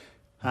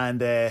 And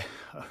the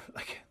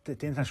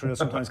international rules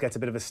sometimes gets a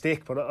bit of a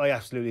stick, but I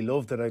absolutely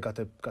loved it. I got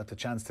the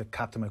chance to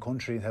captain my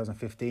country in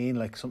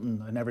 2015,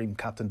 something I never even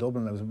captained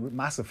Dublin. It was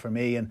massive for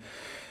me, and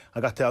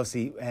I got to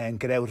obviously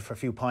get out for a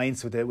few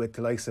pints with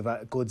the likes of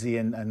Goodsey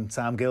and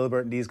Sam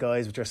Gilbert and these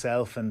guys, with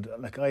yourself, and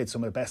I had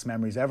some of the best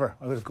memories ever.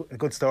 I had a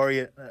good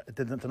story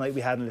the night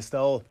we had in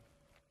Listowel.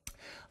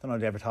 I don't know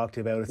if I ever talked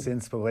to you about it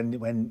since, but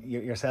when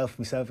yourself,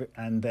 myself,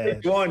 and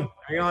hang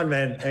on,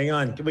 man, hang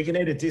on. We can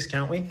edit this,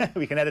 can't we?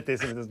 We can edit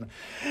this if it doesn't.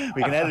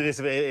 We can edit this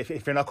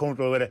if you're not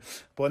comfortable with it.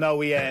 But no,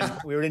 we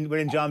were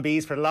in John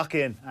B's for the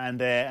lock-in,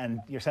 and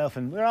yourself,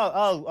 and we were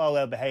all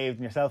well behaved,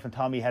 and yourself and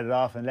Tommy headed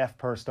off and left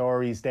per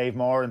stories, Dave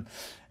Moore,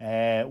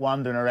 and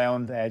wandering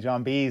around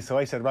John B's. So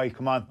I said, right,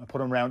 come on. I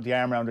put him the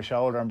arm around the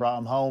shoulder and brought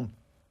him home.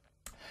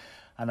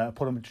 And I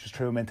threw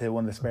him into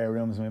one of the spare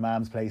rooms in my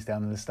mum's place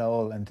down in the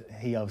Listowel, and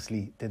he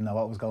obviously didn't know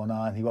what was going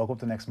on. He woke up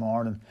the next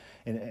morning,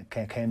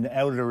 came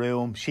out of the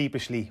room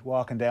sheepishly,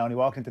 walking down. He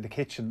walked into the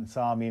kitchen and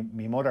saw me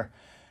mother,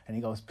 and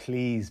he goes,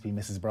 "Please be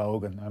Mrs.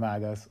 Brogan." And my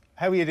mum goes,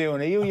 "How are you doing?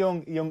 Are you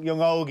young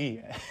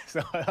Ogie?"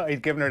 So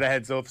I'd given her the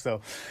heads up.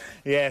 So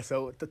yeah,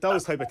 so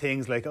those type of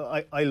things,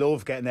 I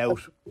love getting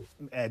out,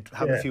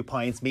 having a few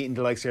pints, meeting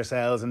the likes of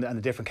yourselves and the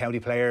different county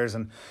players,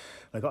 and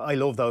I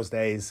love those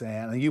days.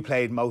 And you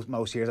played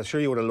most years. I'm sure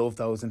you would have loved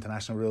those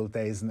international rule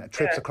days and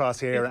trips across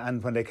here,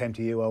 and when they came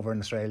to you over in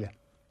Australia.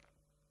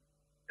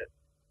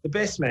 The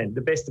best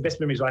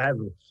memories I have.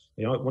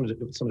 Some of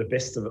the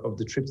best of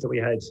the trips that we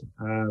had.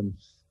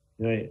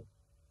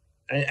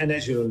 And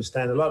as you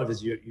understand, a lot of it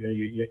is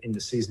you're in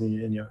the season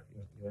and you're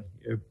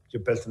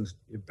belting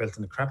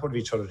the crap out of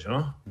each other,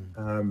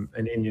 and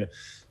then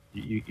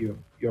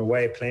you're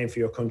away playing for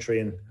your country,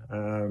 and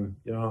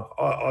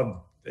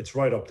it's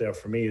right up there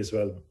for me as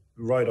well.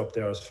 Right up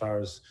there as far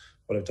as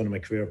what I've done in my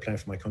career, playing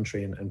for my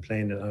country and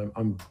playing. And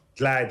I'm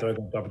glad that I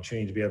got the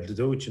opportunity to be able to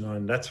do it,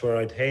 and that's where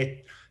I'd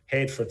hate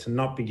for it to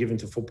not be given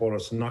to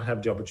footballers, to not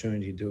have the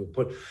opportunity to do it.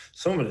 But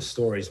some of the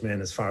stories,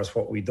 man, as far as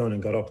what we've done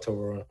and got up to,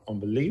 were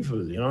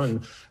unbelievable,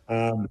 and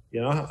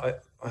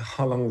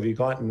how long have we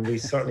got? And we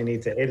certainly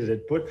need to edit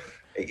it, but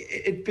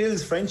it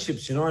builds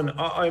friendships, and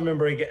I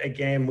remember a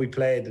game we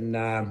played and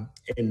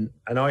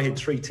I had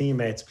three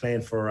teammates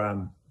playing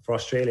for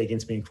Australia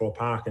against me in Croke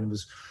Park, and it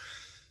was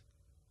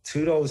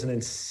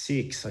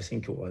 2006, I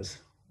think it was.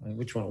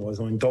 Which one it was?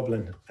 In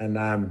Dublin, and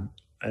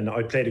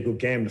I played a good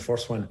game, the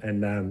first one,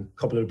 and a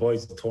couple of the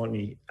boys told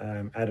me,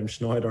 Adam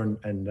Schneider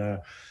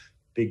and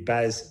Big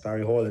Baz,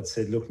 Barry Hall, had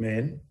said, "Look,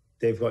 man,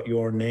 they've got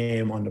your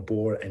name on the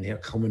board and they're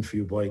coming for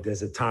you, boy.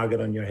 There's a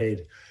target on your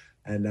head."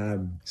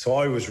 And so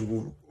I was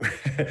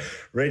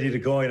ready to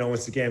go,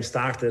 once the game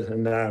started,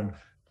 and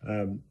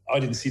I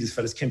didn't see this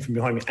fella's came from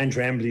behind me,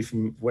 Andrew Embley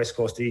from West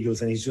Coast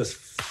Eagles, and he's just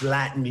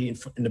flattened me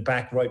in the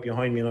back right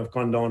behind me, and I've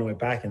gone down on my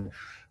back, and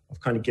I've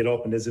kind of get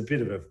up, and there's a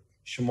bit of a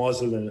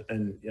schmozzle,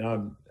 and you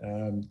know,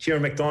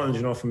 Kieran McDonald,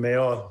 you know, from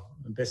Mayo,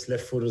 the best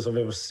left footers I've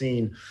ever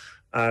seen,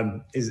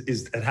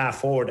 is at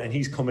half forward, and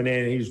he's coming in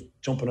and he's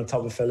jumping on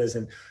top of fellas,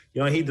 and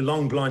you know, he had the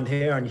long blonde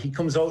hair, and he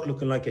comes out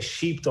looking like a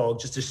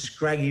sheepdog, just a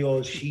scraggy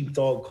old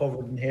sheepdog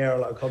covered in hair,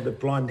 like the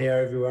blonde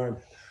hair everywhere.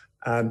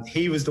 And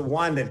he was the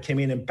one that came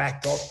in and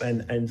backed up,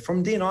 and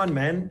from then on,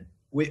 man,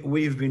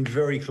 we've been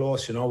very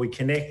close. You know, we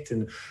connect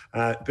and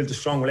built a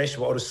strong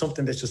relationship. Or there's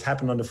something that's just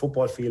happened on the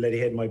football field that he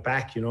had my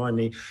back, you know, and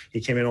he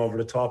came in over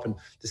the top. And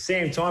at the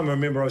same time, I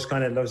remember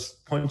those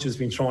punches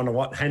being thrown, or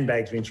what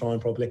handbags being thrown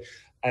probably.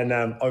 And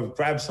I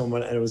grabbed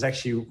someone, and it was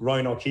actually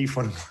Ryan O'Keefe,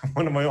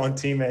 one of my own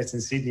teammates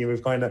in Sydney.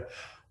 We've kind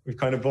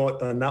of both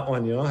done that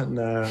one, you know,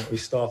 and we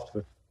stopped.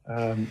 But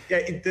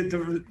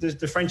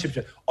the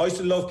friendship. I used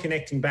to love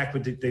connecting back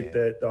with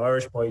the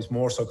Irish boys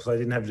more so because I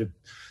didn't have the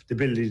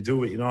ability to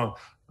do it, you know.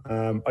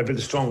 I built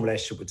a strong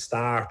relationship with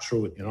Star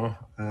through it, you know.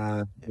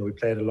 We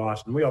played a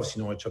lot, and we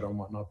obviously know each other and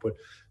whatnot, but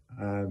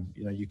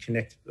you know, you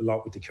connect a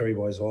lot with the Kerry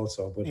boys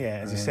also. But yeah,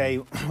 as you say,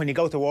 when you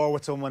go to war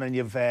with someone and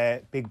you've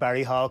big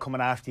Barry Hall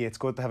coming after you, it's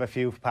good to have a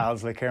few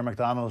pals like Kieran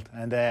McDonald.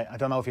 And I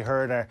don't know if you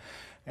heard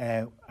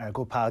our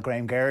good pal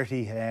Graham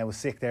Geraghty was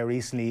sick there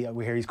recently.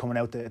 We hear he's coming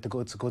out the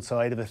good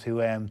side of it,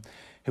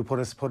 who put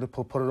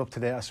it up to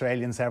the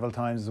Australians several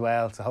times as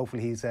well. So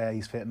hopefully he's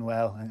fitting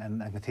well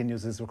and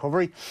continues his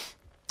recovery.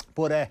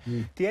 But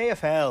the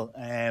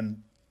AFL,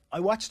 I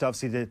watched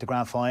obviously the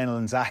grand final,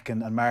 and Zach and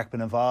Mark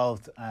been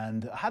involved,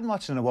 and I hadn't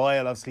watched it in a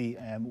while.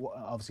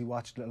 Obviously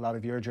watched a lot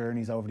of your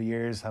journeys over the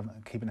years,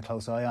 keeping a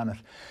close eye on it.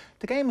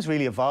 The game has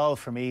really evolved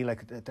for me.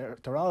 Like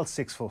they're all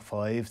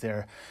 6'5".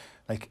 They're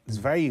like, there's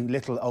very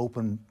little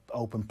open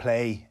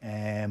play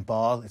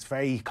ball. It's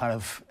very kind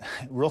of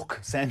ruck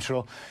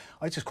central.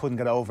 I just couldn't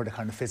get over the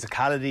kind of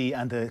physicality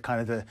and the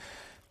kind of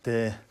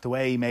the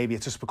way maybe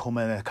it's just become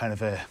a kind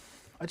of a.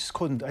 I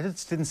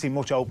just didn't see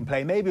much open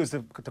play. Maybe it was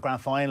the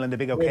grand final and the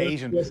big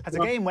occasion. Has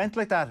the game went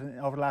like that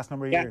over the last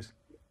number of years?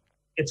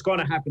 It's going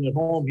to happen at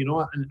home, you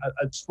know. And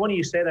it's funny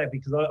you say that,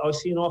 because I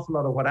see an awful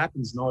lot of what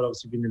happens now. I've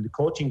obviously been in the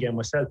coaching game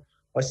myself.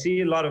 I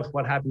see a lot of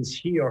what happens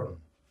here,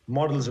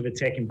 models of it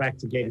taken back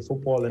to Gaelic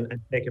football and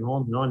taken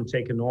home, you know, and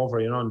taken over,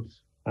 you know.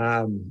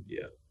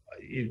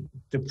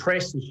 The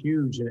press is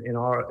huge in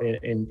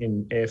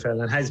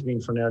AFL, and has been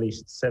for nearly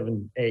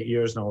 7-8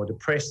 years now. The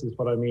press is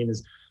what I mean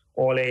is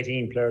all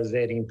 18 players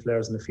in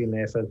the field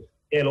in AFL.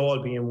 They'll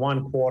all be in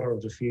one quarter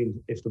of the field.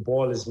 If the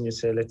ball is in, you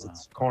say,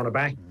 it's corner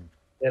back,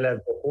 they'll have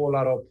a whole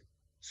lot up,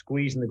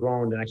 squeezing the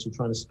ground and actually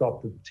trying to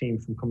stop the team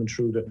from coming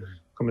through.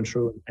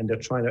 And they're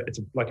trying to. It's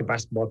like a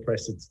basketball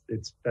press.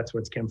 That's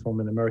where it's came from,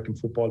 an American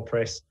football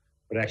press,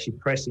 but actually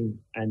pressing,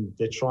 and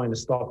they're trying to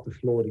stop the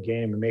flow of the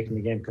game and making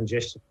the game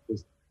congested.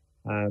 Because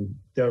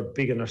they're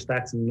big in their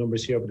stats and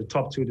numbers here, but the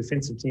top two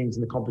defensive teams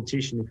in the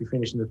competition, if you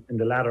finish in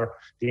the ladder,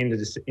 the end of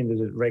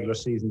the regular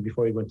season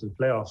before you went to the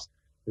playoffs,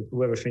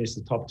 whoever finished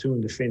the top two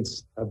in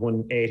defence have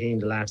won 18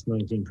 the last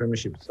 19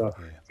 premierships. So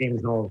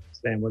teams know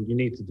saying, well, you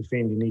need to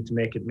defend, you need to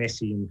make it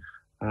messy,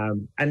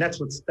 and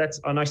that's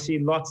and I see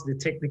lots of the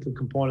technical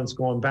components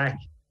going back,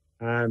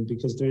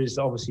 because there is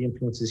obviously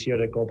influences here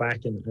that go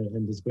back, and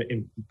there's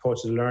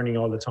coaches learning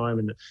all the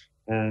time,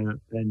 and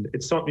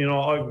it's something, you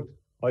know,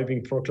 I've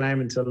been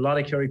proclaiming to a lot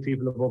of Kerry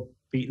people about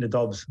beating the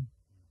Dubs,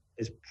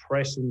 is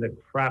pressing the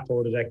crap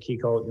out of that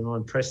kick out, you know,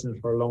 and pressing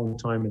it for a long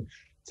time. And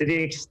to the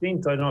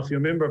extent, I don't know if you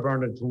remember,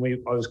 Bernard,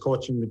 when I was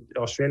coaching the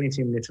Australian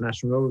team in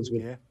international rules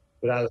with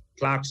Alex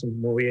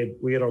Clarkson, where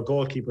we had our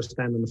goalkeeper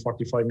standing on the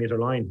 45-metre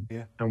line,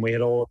 and we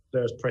had all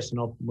players pressing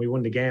up, and we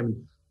won the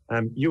game.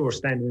 You were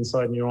standing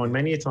inside on your own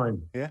many a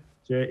time.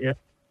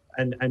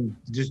 And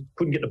just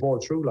couldn't get the ball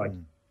through, like.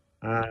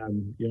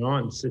 You know,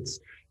 and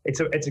it's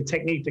a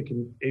technique that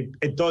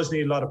it does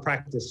need a lot of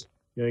practice.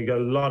 You know, you got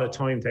a lot of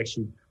time to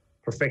actually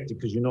perfect it,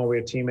 because you know where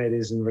your teammate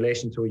is in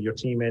relation to your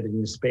teammate and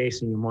your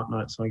spacing and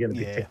whatnot. So I get a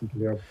bit technical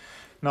here.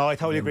 No, I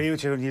totally agree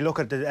with you. When you look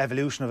at the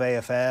evolution of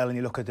AFL, and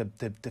you look at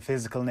the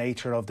physical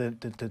nature of the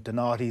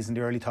noughties in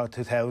the early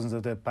 2000s,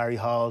 of the Barry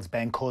Halls,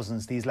 Ben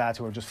Cousins, these lads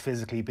who were just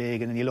physically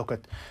big, and then you look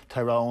at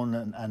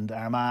Tyrone and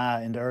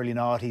Armagh in the early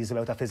noughties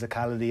about that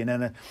physicality, and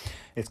then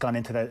it's gone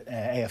into the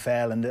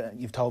AFL,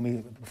 and you've told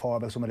me before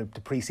about some of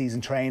the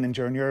pre-season training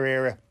during your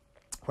era,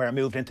 where it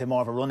moved into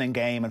more of a running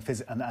game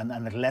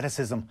and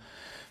athleticism.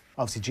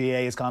 Obviously,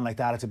 GAA has gone like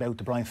that. It's about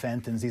the Brian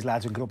Fentons, these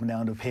lads who can get up and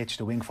down the pitch,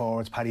 the wing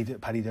forwards, Paddy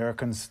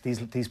Durkins,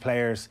 these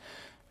players.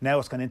 Now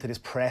it's gone into this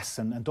press,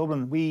 and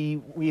Dublin,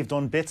 we have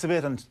done bits of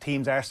it, and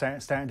teams are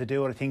starting to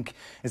do it. I think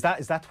is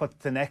that what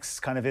the next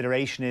kind of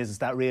iteration is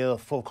that real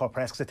full court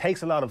press? Because it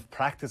takes a lot of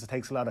practice, it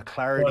takes a lot of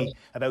clarity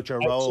about your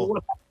role.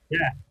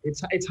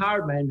 It's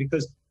hard, man,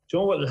 because do you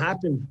know what will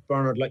happen,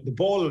 Bernard? Like, the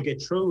ball will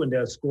get through and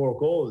they'll score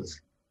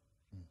goals,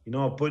 you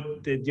know.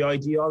 But the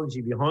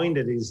ideology behind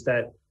it is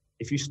that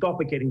if you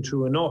stop it getting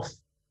through enough,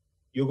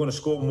 you're going to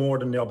score more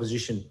than the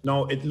opposition.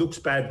 Now, it looks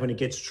bad when it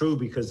gets through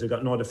because they've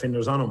got no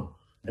defenders on them.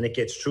 and it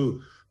gets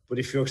through. But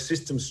if your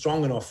system's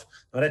strong enough,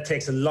 now that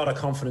takes a lot of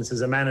confidence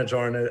as a manager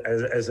and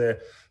as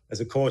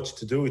a coach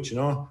to do it, you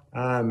know.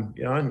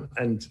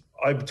 And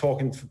I'm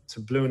talking to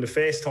Blue in the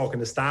face, talking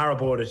to Star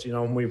about it, you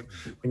know. When we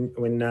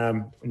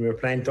were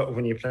playing,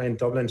 when you playing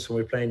Dublin, so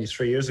we were playing you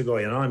 3 years ago,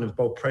 you know, and it was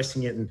about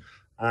pressing it and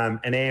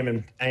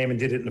Eamon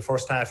did it in the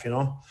first half, you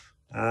know.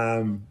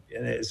 And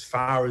as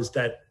far as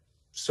that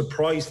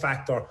surprise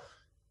factor,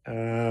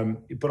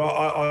 but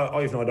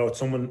I've no doubt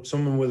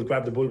someone will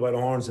grab the bull by the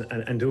horns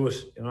and do it,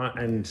 you know,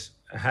 and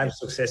have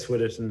success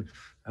with it. And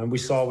we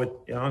saw with,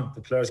 you know,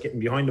 the players getting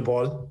behind the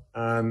ball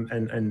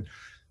and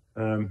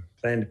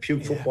playing the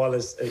puke football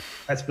as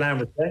that's playing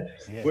with that.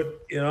 Yeah.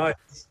 But you know,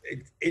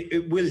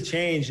 it will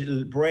change.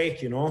 It'll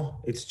break. You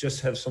know, it's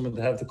just have someone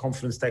to have the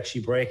confidence to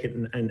actually break it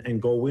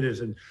and go with it.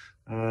 And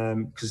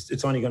because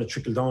it's only going to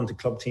trickle down to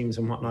club teams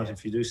and whatnot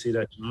if you do see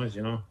that,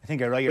 you know. I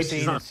think you're right. You're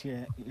seeing this.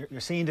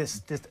 You're seeing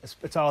this.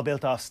 It's all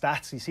built off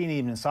stats. You've seen it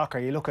even in soccer.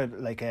 You look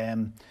at like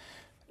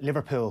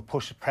Liverpool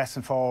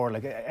pressing forward.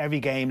 Like every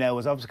game now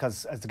is obviously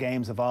because as the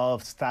games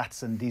evolve,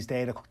 stats and these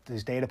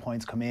data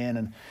points come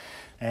in,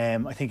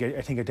 and I think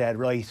you're dead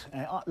right.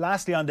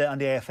 Lastly, on the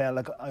AFL,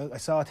 like I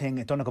saw a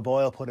thing. Donegal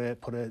Boyle put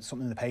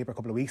something in the paper a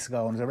couple of weeks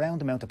ago, and it was around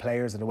the amount of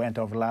players that have went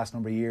over the last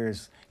number of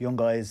years, young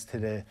guys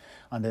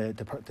on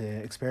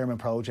the experiment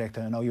project.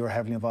 And I know you were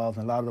heavily involved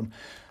in a lot of them.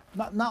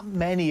 Not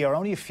many, or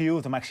only a few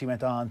of them actually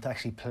went on to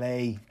actually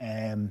play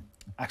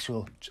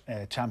actual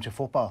championship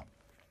football.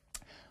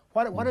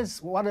 What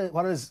is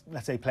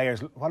let's say players?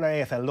 What are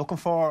AFL looking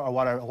for, or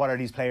what are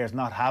these players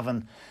not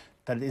having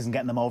that it isn't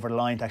getting them over the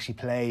line to actually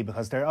play?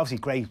 Because they're obviously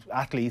great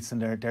athletes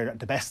and they're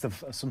the best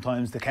of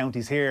sometimes the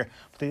counties here,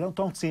 but they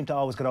don't seem to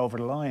always get over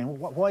the line.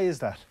 Why is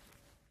that?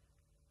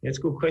 Yeah, it's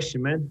a good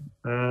question,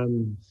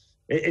 man.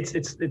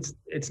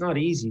 It's not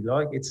easy.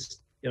 Like it's,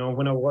 you know,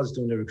 when I was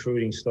doing the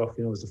recruiting stuff,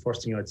 you know, it was the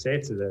first thing I'd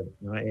say to the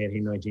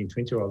 18, 19,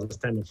 20-year-olds. I'd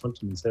stand in front of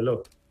them and say,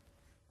 look,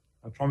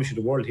 I promise you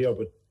the world here,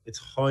 but it's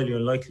highly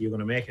unlikely you're going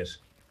to make it.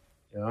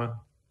 You know,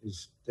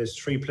 there's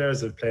 3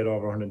 players that have played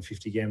over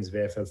 150 games of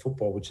AFL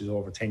football, which is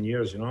over 10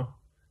 years. You know,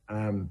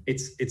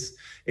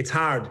 it's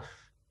hard.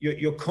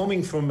 You're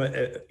coming from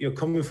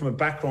a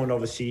background,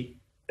 obviously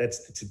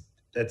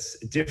that's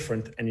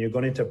different, and you're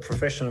going into a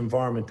professional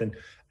environment,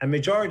 and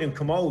majority of them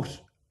come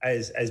out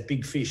as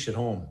big fish at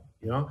home.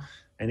 You know,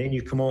 and then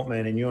you come out,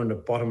 man, and you're on the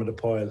bottom of the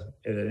pile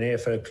at an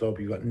AFL club.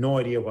 You've got no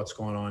idea what's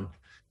going on.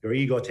 Your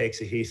ego takes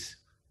a hit.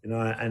 You know,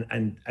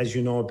 and as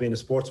you know, being a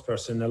sports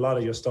person, a lot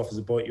of your stuff is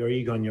about your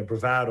ego and your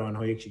bravado and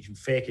how you can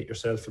fake it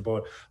yourself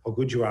about how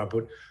good you are.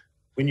 But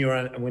when you're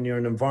in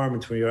an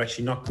environment where you're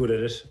actually not good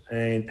at it,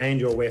 and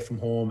you're away from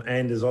home,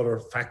 and there's other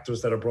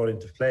factors that are brought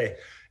into play,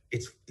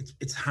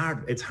 it's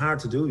hard. It's hard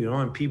to do, you know.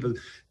 And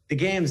the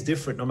game's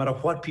different. No matter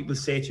what people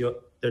say to you,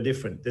 they're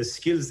different. There's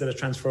skills that are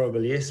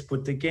transferable, yes,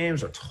 but the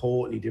games are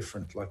totally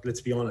different. Like,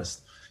 let's be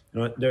honest. You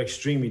know, they're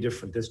extremely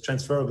different. There's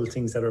transferable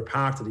things that are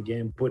part of the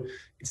game, but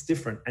it's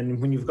different. And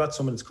when you've got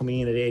someone that's coming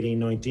in at 18,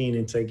 19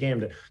 into a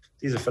game, that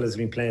these are fellas who've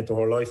been playing it their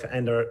whole life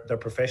and they're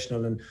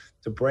professional, and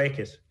to break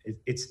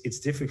it's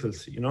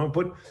difficult, you know.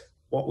 But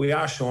what we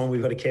are showing,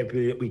 we've got a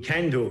capability that we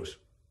can do it.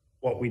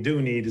 What we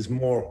do need is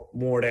more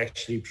to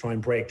actually try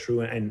and break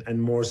through,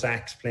 and more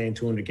Zach's playing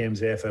 200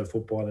 games of AFL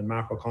football, and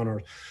Mark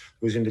O'Connor,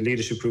 who's in the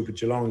leadership group at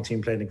Geelong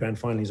team, played in the grand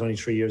final. He's only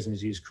 3 years in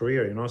his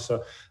career, you know.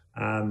 So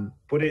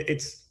but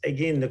it's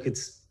again, look,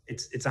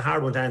 it's a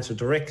hard one to answer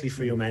directly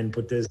for you, man.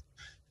 But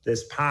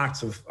there's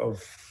parts of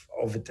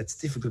it that's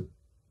difficult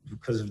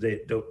because of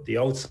the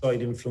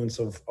outside influence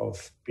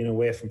of being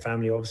away from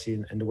family,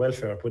 obviously, and the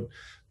welfare. But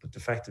the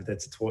fact that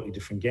that's a totally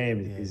different game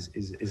is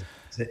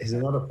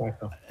another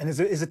factor. And is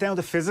it down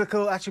to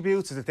physical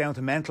attributes? Is it down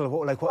to mental?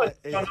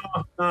 No.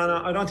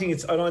 I don't think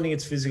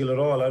it's physical at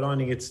all. I don't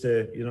think it's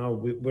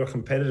we're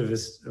competitive.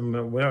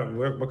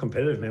 We're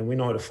competitive, man. We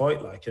know how to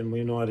fight, and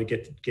we know how to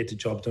get the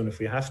job done if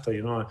we have to,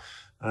 you know.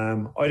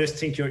 I just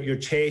think you're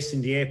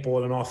chasing the 8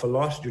 ball an awful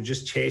lot. You're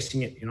just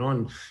chasing it, you know,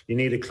 and you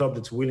need a club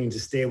that's willing to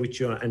stay with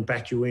you and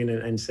back you in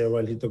and say,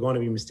 well, there are going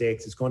to be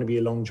mistakes. It's going to be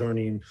a long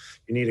journey, and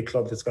you need a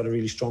club that's got a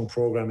really strong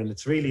program. And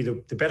it's really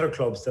the better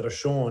clubs that are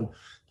showing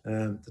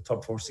the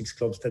top 4 or 6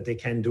 clubs that they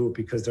can do it,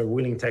 because they're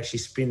willing to actually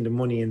spend the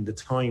money and the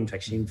time to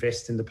actually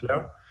invest in the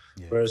player.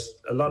 Yeah. Whereas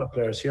a lot of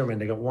players here, man,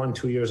 they got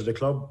 1-2 years at the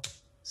club.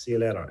 See you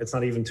later. It's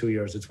not even 2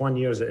 years. It's 1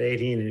 year at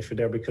 18, and if you're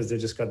there because they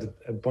just got the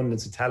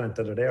abundance of talent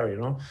that are there, you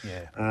know.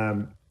 Yeah.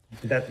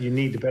 That you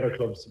need the better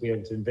clubs to be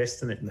able to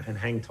invest in it and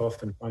hang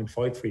tough and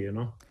fight for you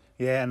know.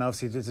 Yeah, and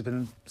obviously there's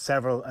been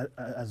several,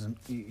 as I'm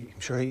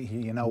sure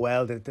you know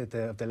well,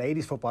 the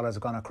ladies footballers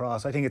have gone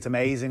across. I think it's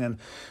amazing, and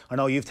I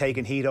know you've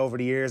taken heat over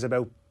the years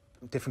about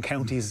different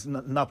counties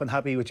not been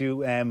happy with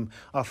you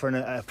offering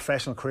a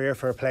professional career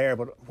for a player,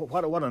 but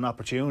what an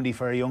opportunity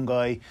for a young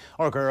guy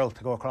or girl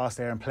to go across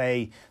there and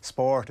play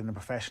sport in a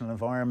professional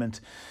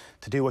environment,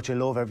 to do what you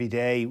love every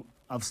day.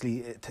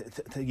 Obviously,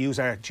 to use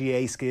our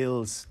GAA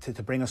skills to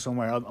bring us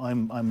somewhere.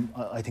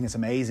 I think it's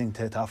amazing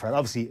to offer.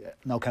 Obviously,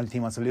 no county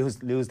team wants to lose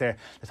the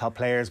top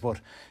players, but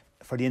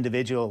for the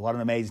individual, what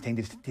an amazing thing.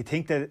 Do you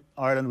think that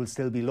Ireland will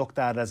still be looked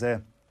at as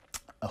a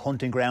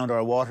hunting ground or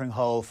a watering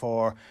hole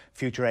for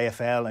future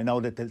AFL? I know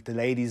that the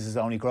ladies is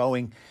only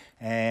growing,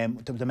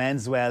 the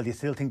men's as well. Do you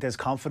still think there's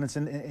confidence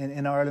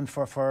in Ireland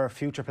for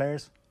future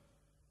players?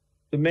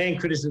 The main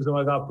criticism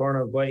I got,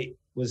 Bernard,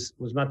 was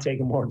not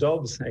taking more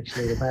dubs,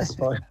 actually, the past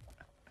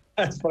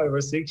 5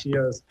 or 6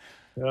 years.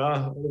 You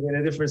know, it would have been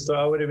a different story.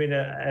 I would have been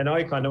an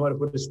icon. I would have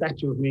put a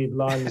statue of me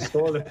along the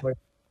store if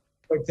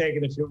I'd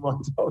taken a few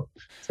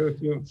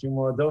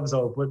more dubs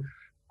out. But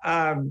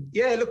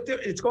yeah, look,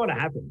 it's going to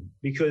happen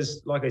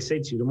because, like I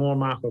said to you, the more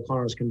Mark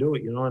O'Connor's can do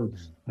it, you know,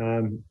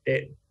 and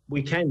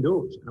we can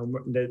do it.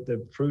 And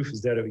the proof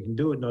is there that we can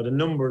do it. Now, the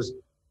numbers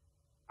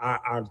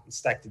are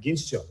stacked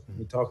against you.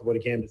 We talk about a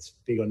game that's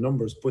big on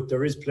numbers, but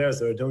there is players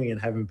that are doing it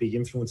and having big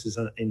influences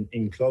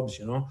in clubs,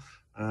 you know.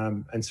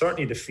 And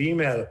certainly the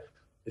female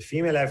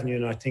avenue,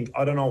 and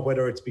I don't know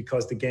whether it's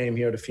because the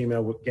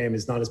female game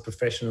is not as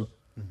professional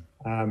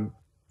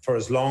for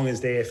as long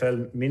as the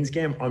AFL men's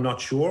game. I'm not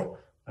sure.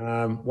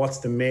 What's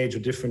the major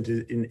difference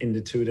in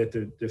the two, that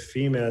the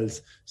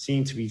females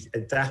seem to be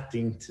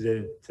adapting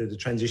to the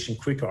transition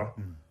quicker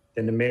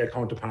than the male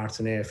counterparts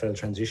in AFL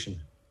transition.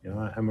 You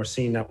know, and we're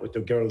seeing that with the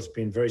girls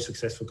being very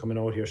successful coming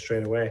out here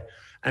straight away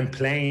and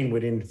playing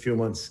within a few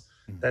months.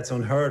 That's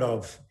unheard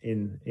of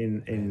in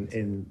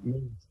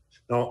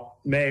now,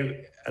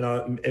 maybe,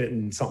 and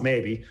it's not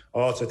maybe. I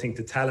also think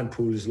the talent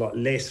pool is a lot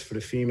less for the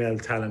female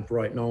talent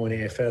right now in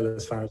AFL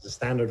as far as the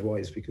standard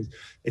wise, because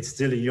it's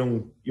still a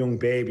young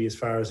baby as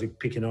far as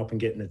picking up and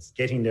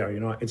getting there. You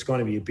know, it's going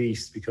to be a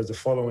beast because the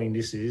following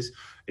this is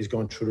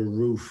going through the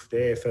roof. The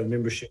AFL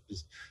membership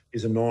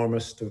is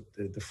enormous.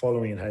 The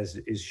following it has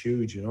is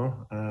huge. You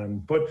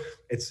know, but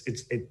it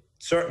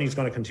certainly is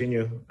going to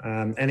continue.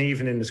 And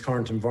even in this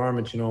current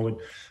environment, you know,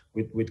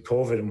 with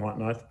COVID and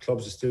whatnot,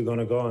 clubs are still going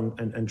to go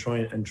and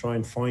try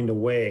and find a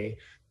way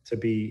to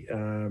be,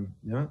 you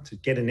know, to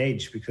get an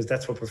edge, because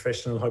that's what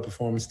professional high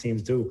performance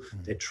teams do.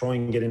 They try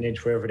and get an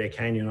edge wherever they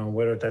can, you know,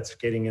 whether that's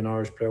getting an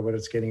Irish player, whether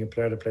it's getting a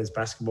player that plays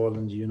basketball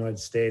in the United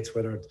States,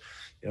 whether it's,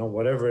 you know,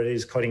 whatever it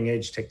is, cutting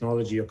edge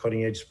technology or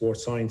cutting edge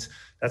sports science.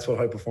 That's what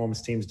high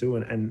performance teams do,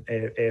 and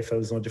AFL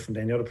is no different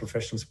than any other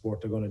professional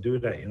sport. They're going to do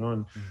that, you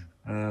know.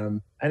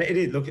 And it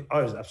is. Look,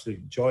 I was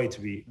absolute joy to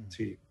be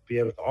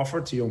able to offer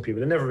it to young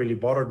people. It never really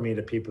bothered me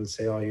that people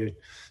say, "Oh, you're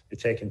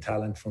taking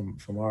talent from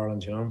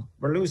Ireland." You know,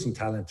 we're losing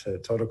talent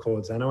to other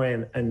codes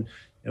anyway. And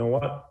you know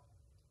what?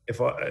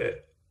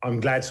 I'm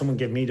glad someone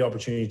gave me the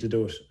opportunity to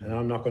do it, and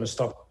I'm not going to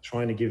stop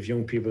trying to give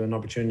young people an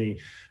opportunity.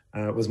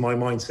 It was my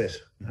mindset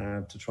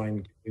to try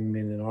and give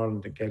men in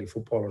Ireland, the Gaelic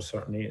footballers,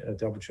 certainly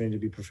the opportunity to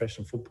be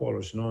professional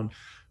footballers, you know.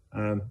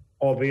 And,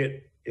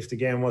 albeit if the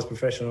game was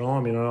professional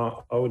on, you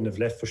know, I wouldn't have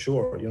left for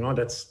sure, you know.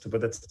 That's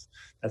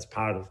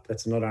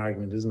that's another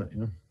argument, isn't it? You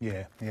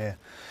know. Yeah.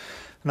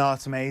 No,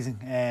 it's amazing.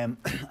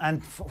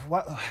 And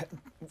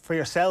for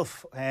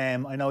yourself, I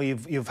know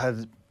you've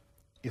had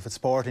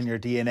sport in your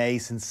DNA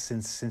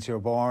since you were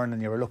born,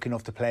 and you were lucky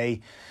enough to play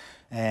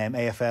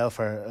AFL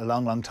for a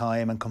long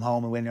time and come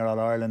home and win your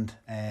All-Ireland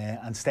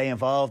and stay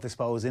involved, I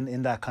suppose,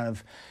 in that kind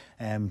of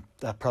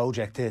that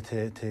project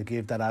to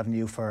give that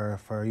avenue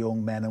for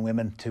young men and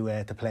women to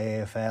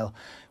play AFL.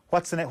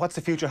 What's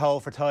the future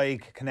hold for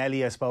Tadhg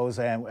Kennelly? I suppose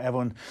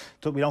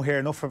we don't hear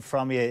enough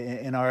from you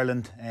in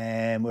Ireland.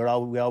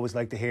 We always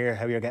like to hear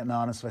how you're getting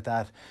on with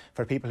that.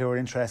 For people who are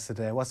interested,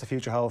 what's the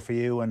future hold for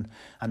you and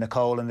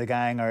Nicole and the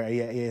gang? Are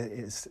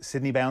you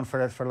Sydney bound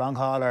for long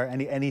haul, or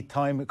any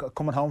time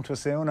coming home to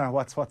us soon, or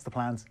what's the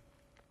plans?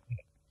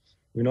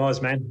 Who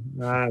knows, man?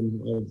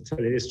 I'll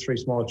tell you this, 3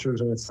 small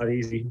children, it's not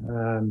easy.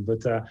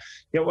 But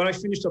when I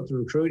finished up the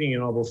recruiting, you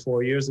know, about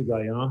 4 years ago,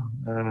 you know,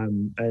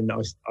 and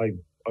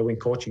I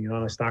went coaching, you know,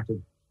 and I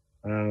started,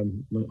 I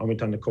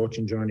went on the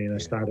coaching journey, and I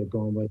started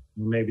going, well,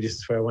 maybe this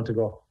is where I want to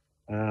go.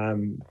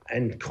 And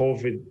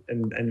COVID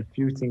and a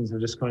few things, I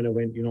just kind of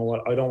went, you know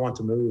what, I don't want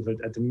to move.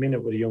 At the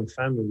minute with a young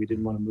family, we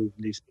didn't want to move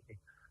in this city.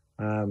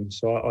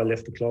 So I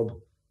left the club,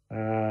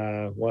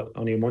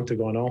 only a month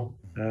ago now,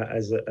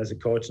 as a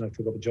coach, and I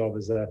took up a job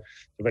as a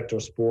director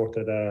of sport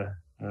at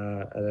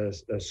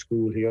a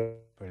school here.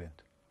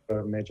 Brilliant.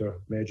 A major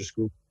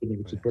school,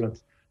 which is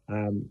brilliant.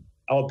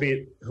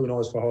 Albeit, who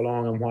knows for how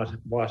long and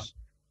what.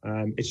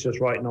 It's just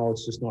right now,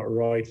 it's just not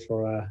right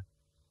for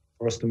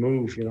us to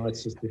move. You know,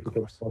 it's just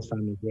difficult for us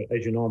families.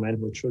 As you know, man,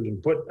 with children.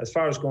 But as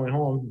far as going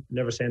home,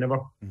 never say never.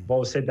 I've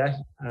always said that.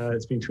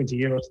 It's been 20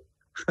 years.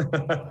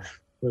 But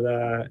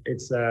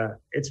it's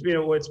been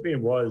a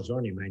wild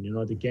journey, man. You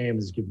know, the game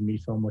has given me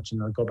so much.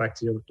 And I'll go back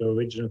to the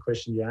original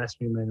question you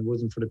asked me, man. It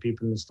wasn't for the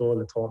people in the store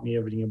that taught me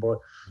everything about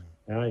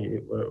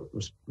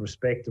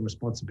respect and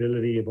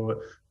responsibility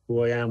about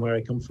who I am, where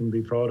I come from,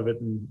 be proud of it,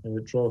 and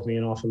it drove me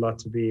an awful lot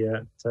to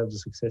have the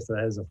success that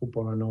I had as a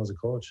footballer and now as a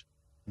coach.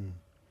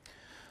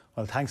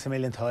 Well, thanks a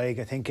million, Tadhg.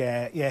 I think,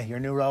 your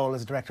new role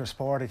as Director of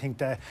Sport, I think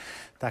that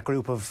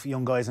group of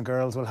young guys and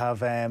girls will have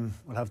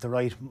the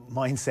right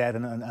mindset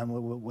and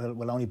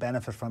will only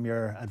benefit from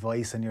your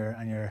advice and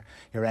your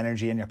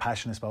energy and your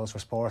passion, I suppose, for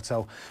sport.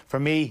 So for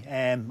me,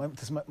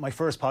 this is my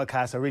first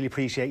podcast. I really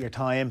appreciate your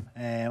time.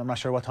 I'm not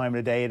sure what time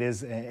of the day it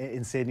is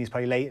in Sydney. It's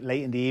probably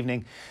late in the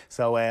evening.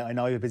 So I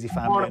know you have a busy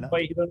family. You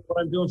don't know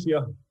what I'm doing for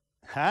you.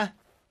 Huh?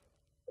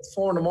 It's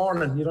 4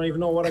 a.m. You don't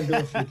even know what I'm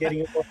doing for you.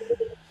 Getting up.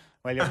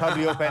 Well, you're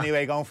probably up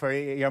anyway, going for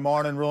your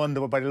morning run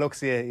by the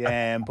looks of you.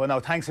 But no,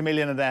 thanks a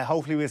million, and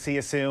hopefully we'll see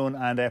you soon,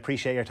 and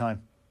appreciate your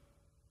time.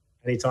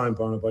 Anytime,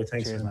 Bernard boy.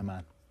 Thanks. Cheers, my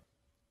man.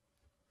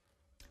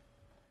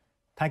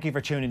 Thank you for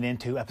tuning in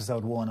to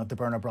episode 1 of the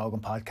Bernard Brogan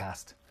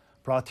Podcast,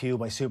 brought to you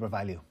by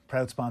SuperValu,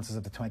 proud sponsors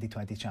of the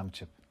 2020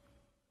 Championship.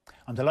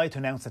 I'm delighted to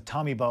announce that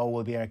Tommy Bowe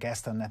will be our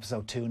guest on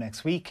episode 2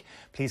 next week.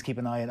 Please keep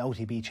an eye on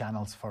OTB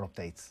channels for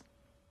updates.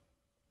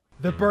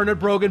 The Bernard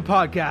Brogan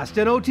Podcast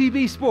and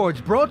OTB Sports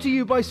brought to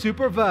you by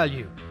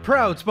SuperValu,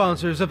 proud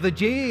sponsors of the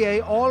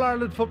GAA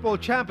All-Ireland Football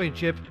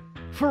Championship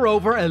for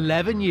over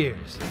 11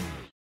 years.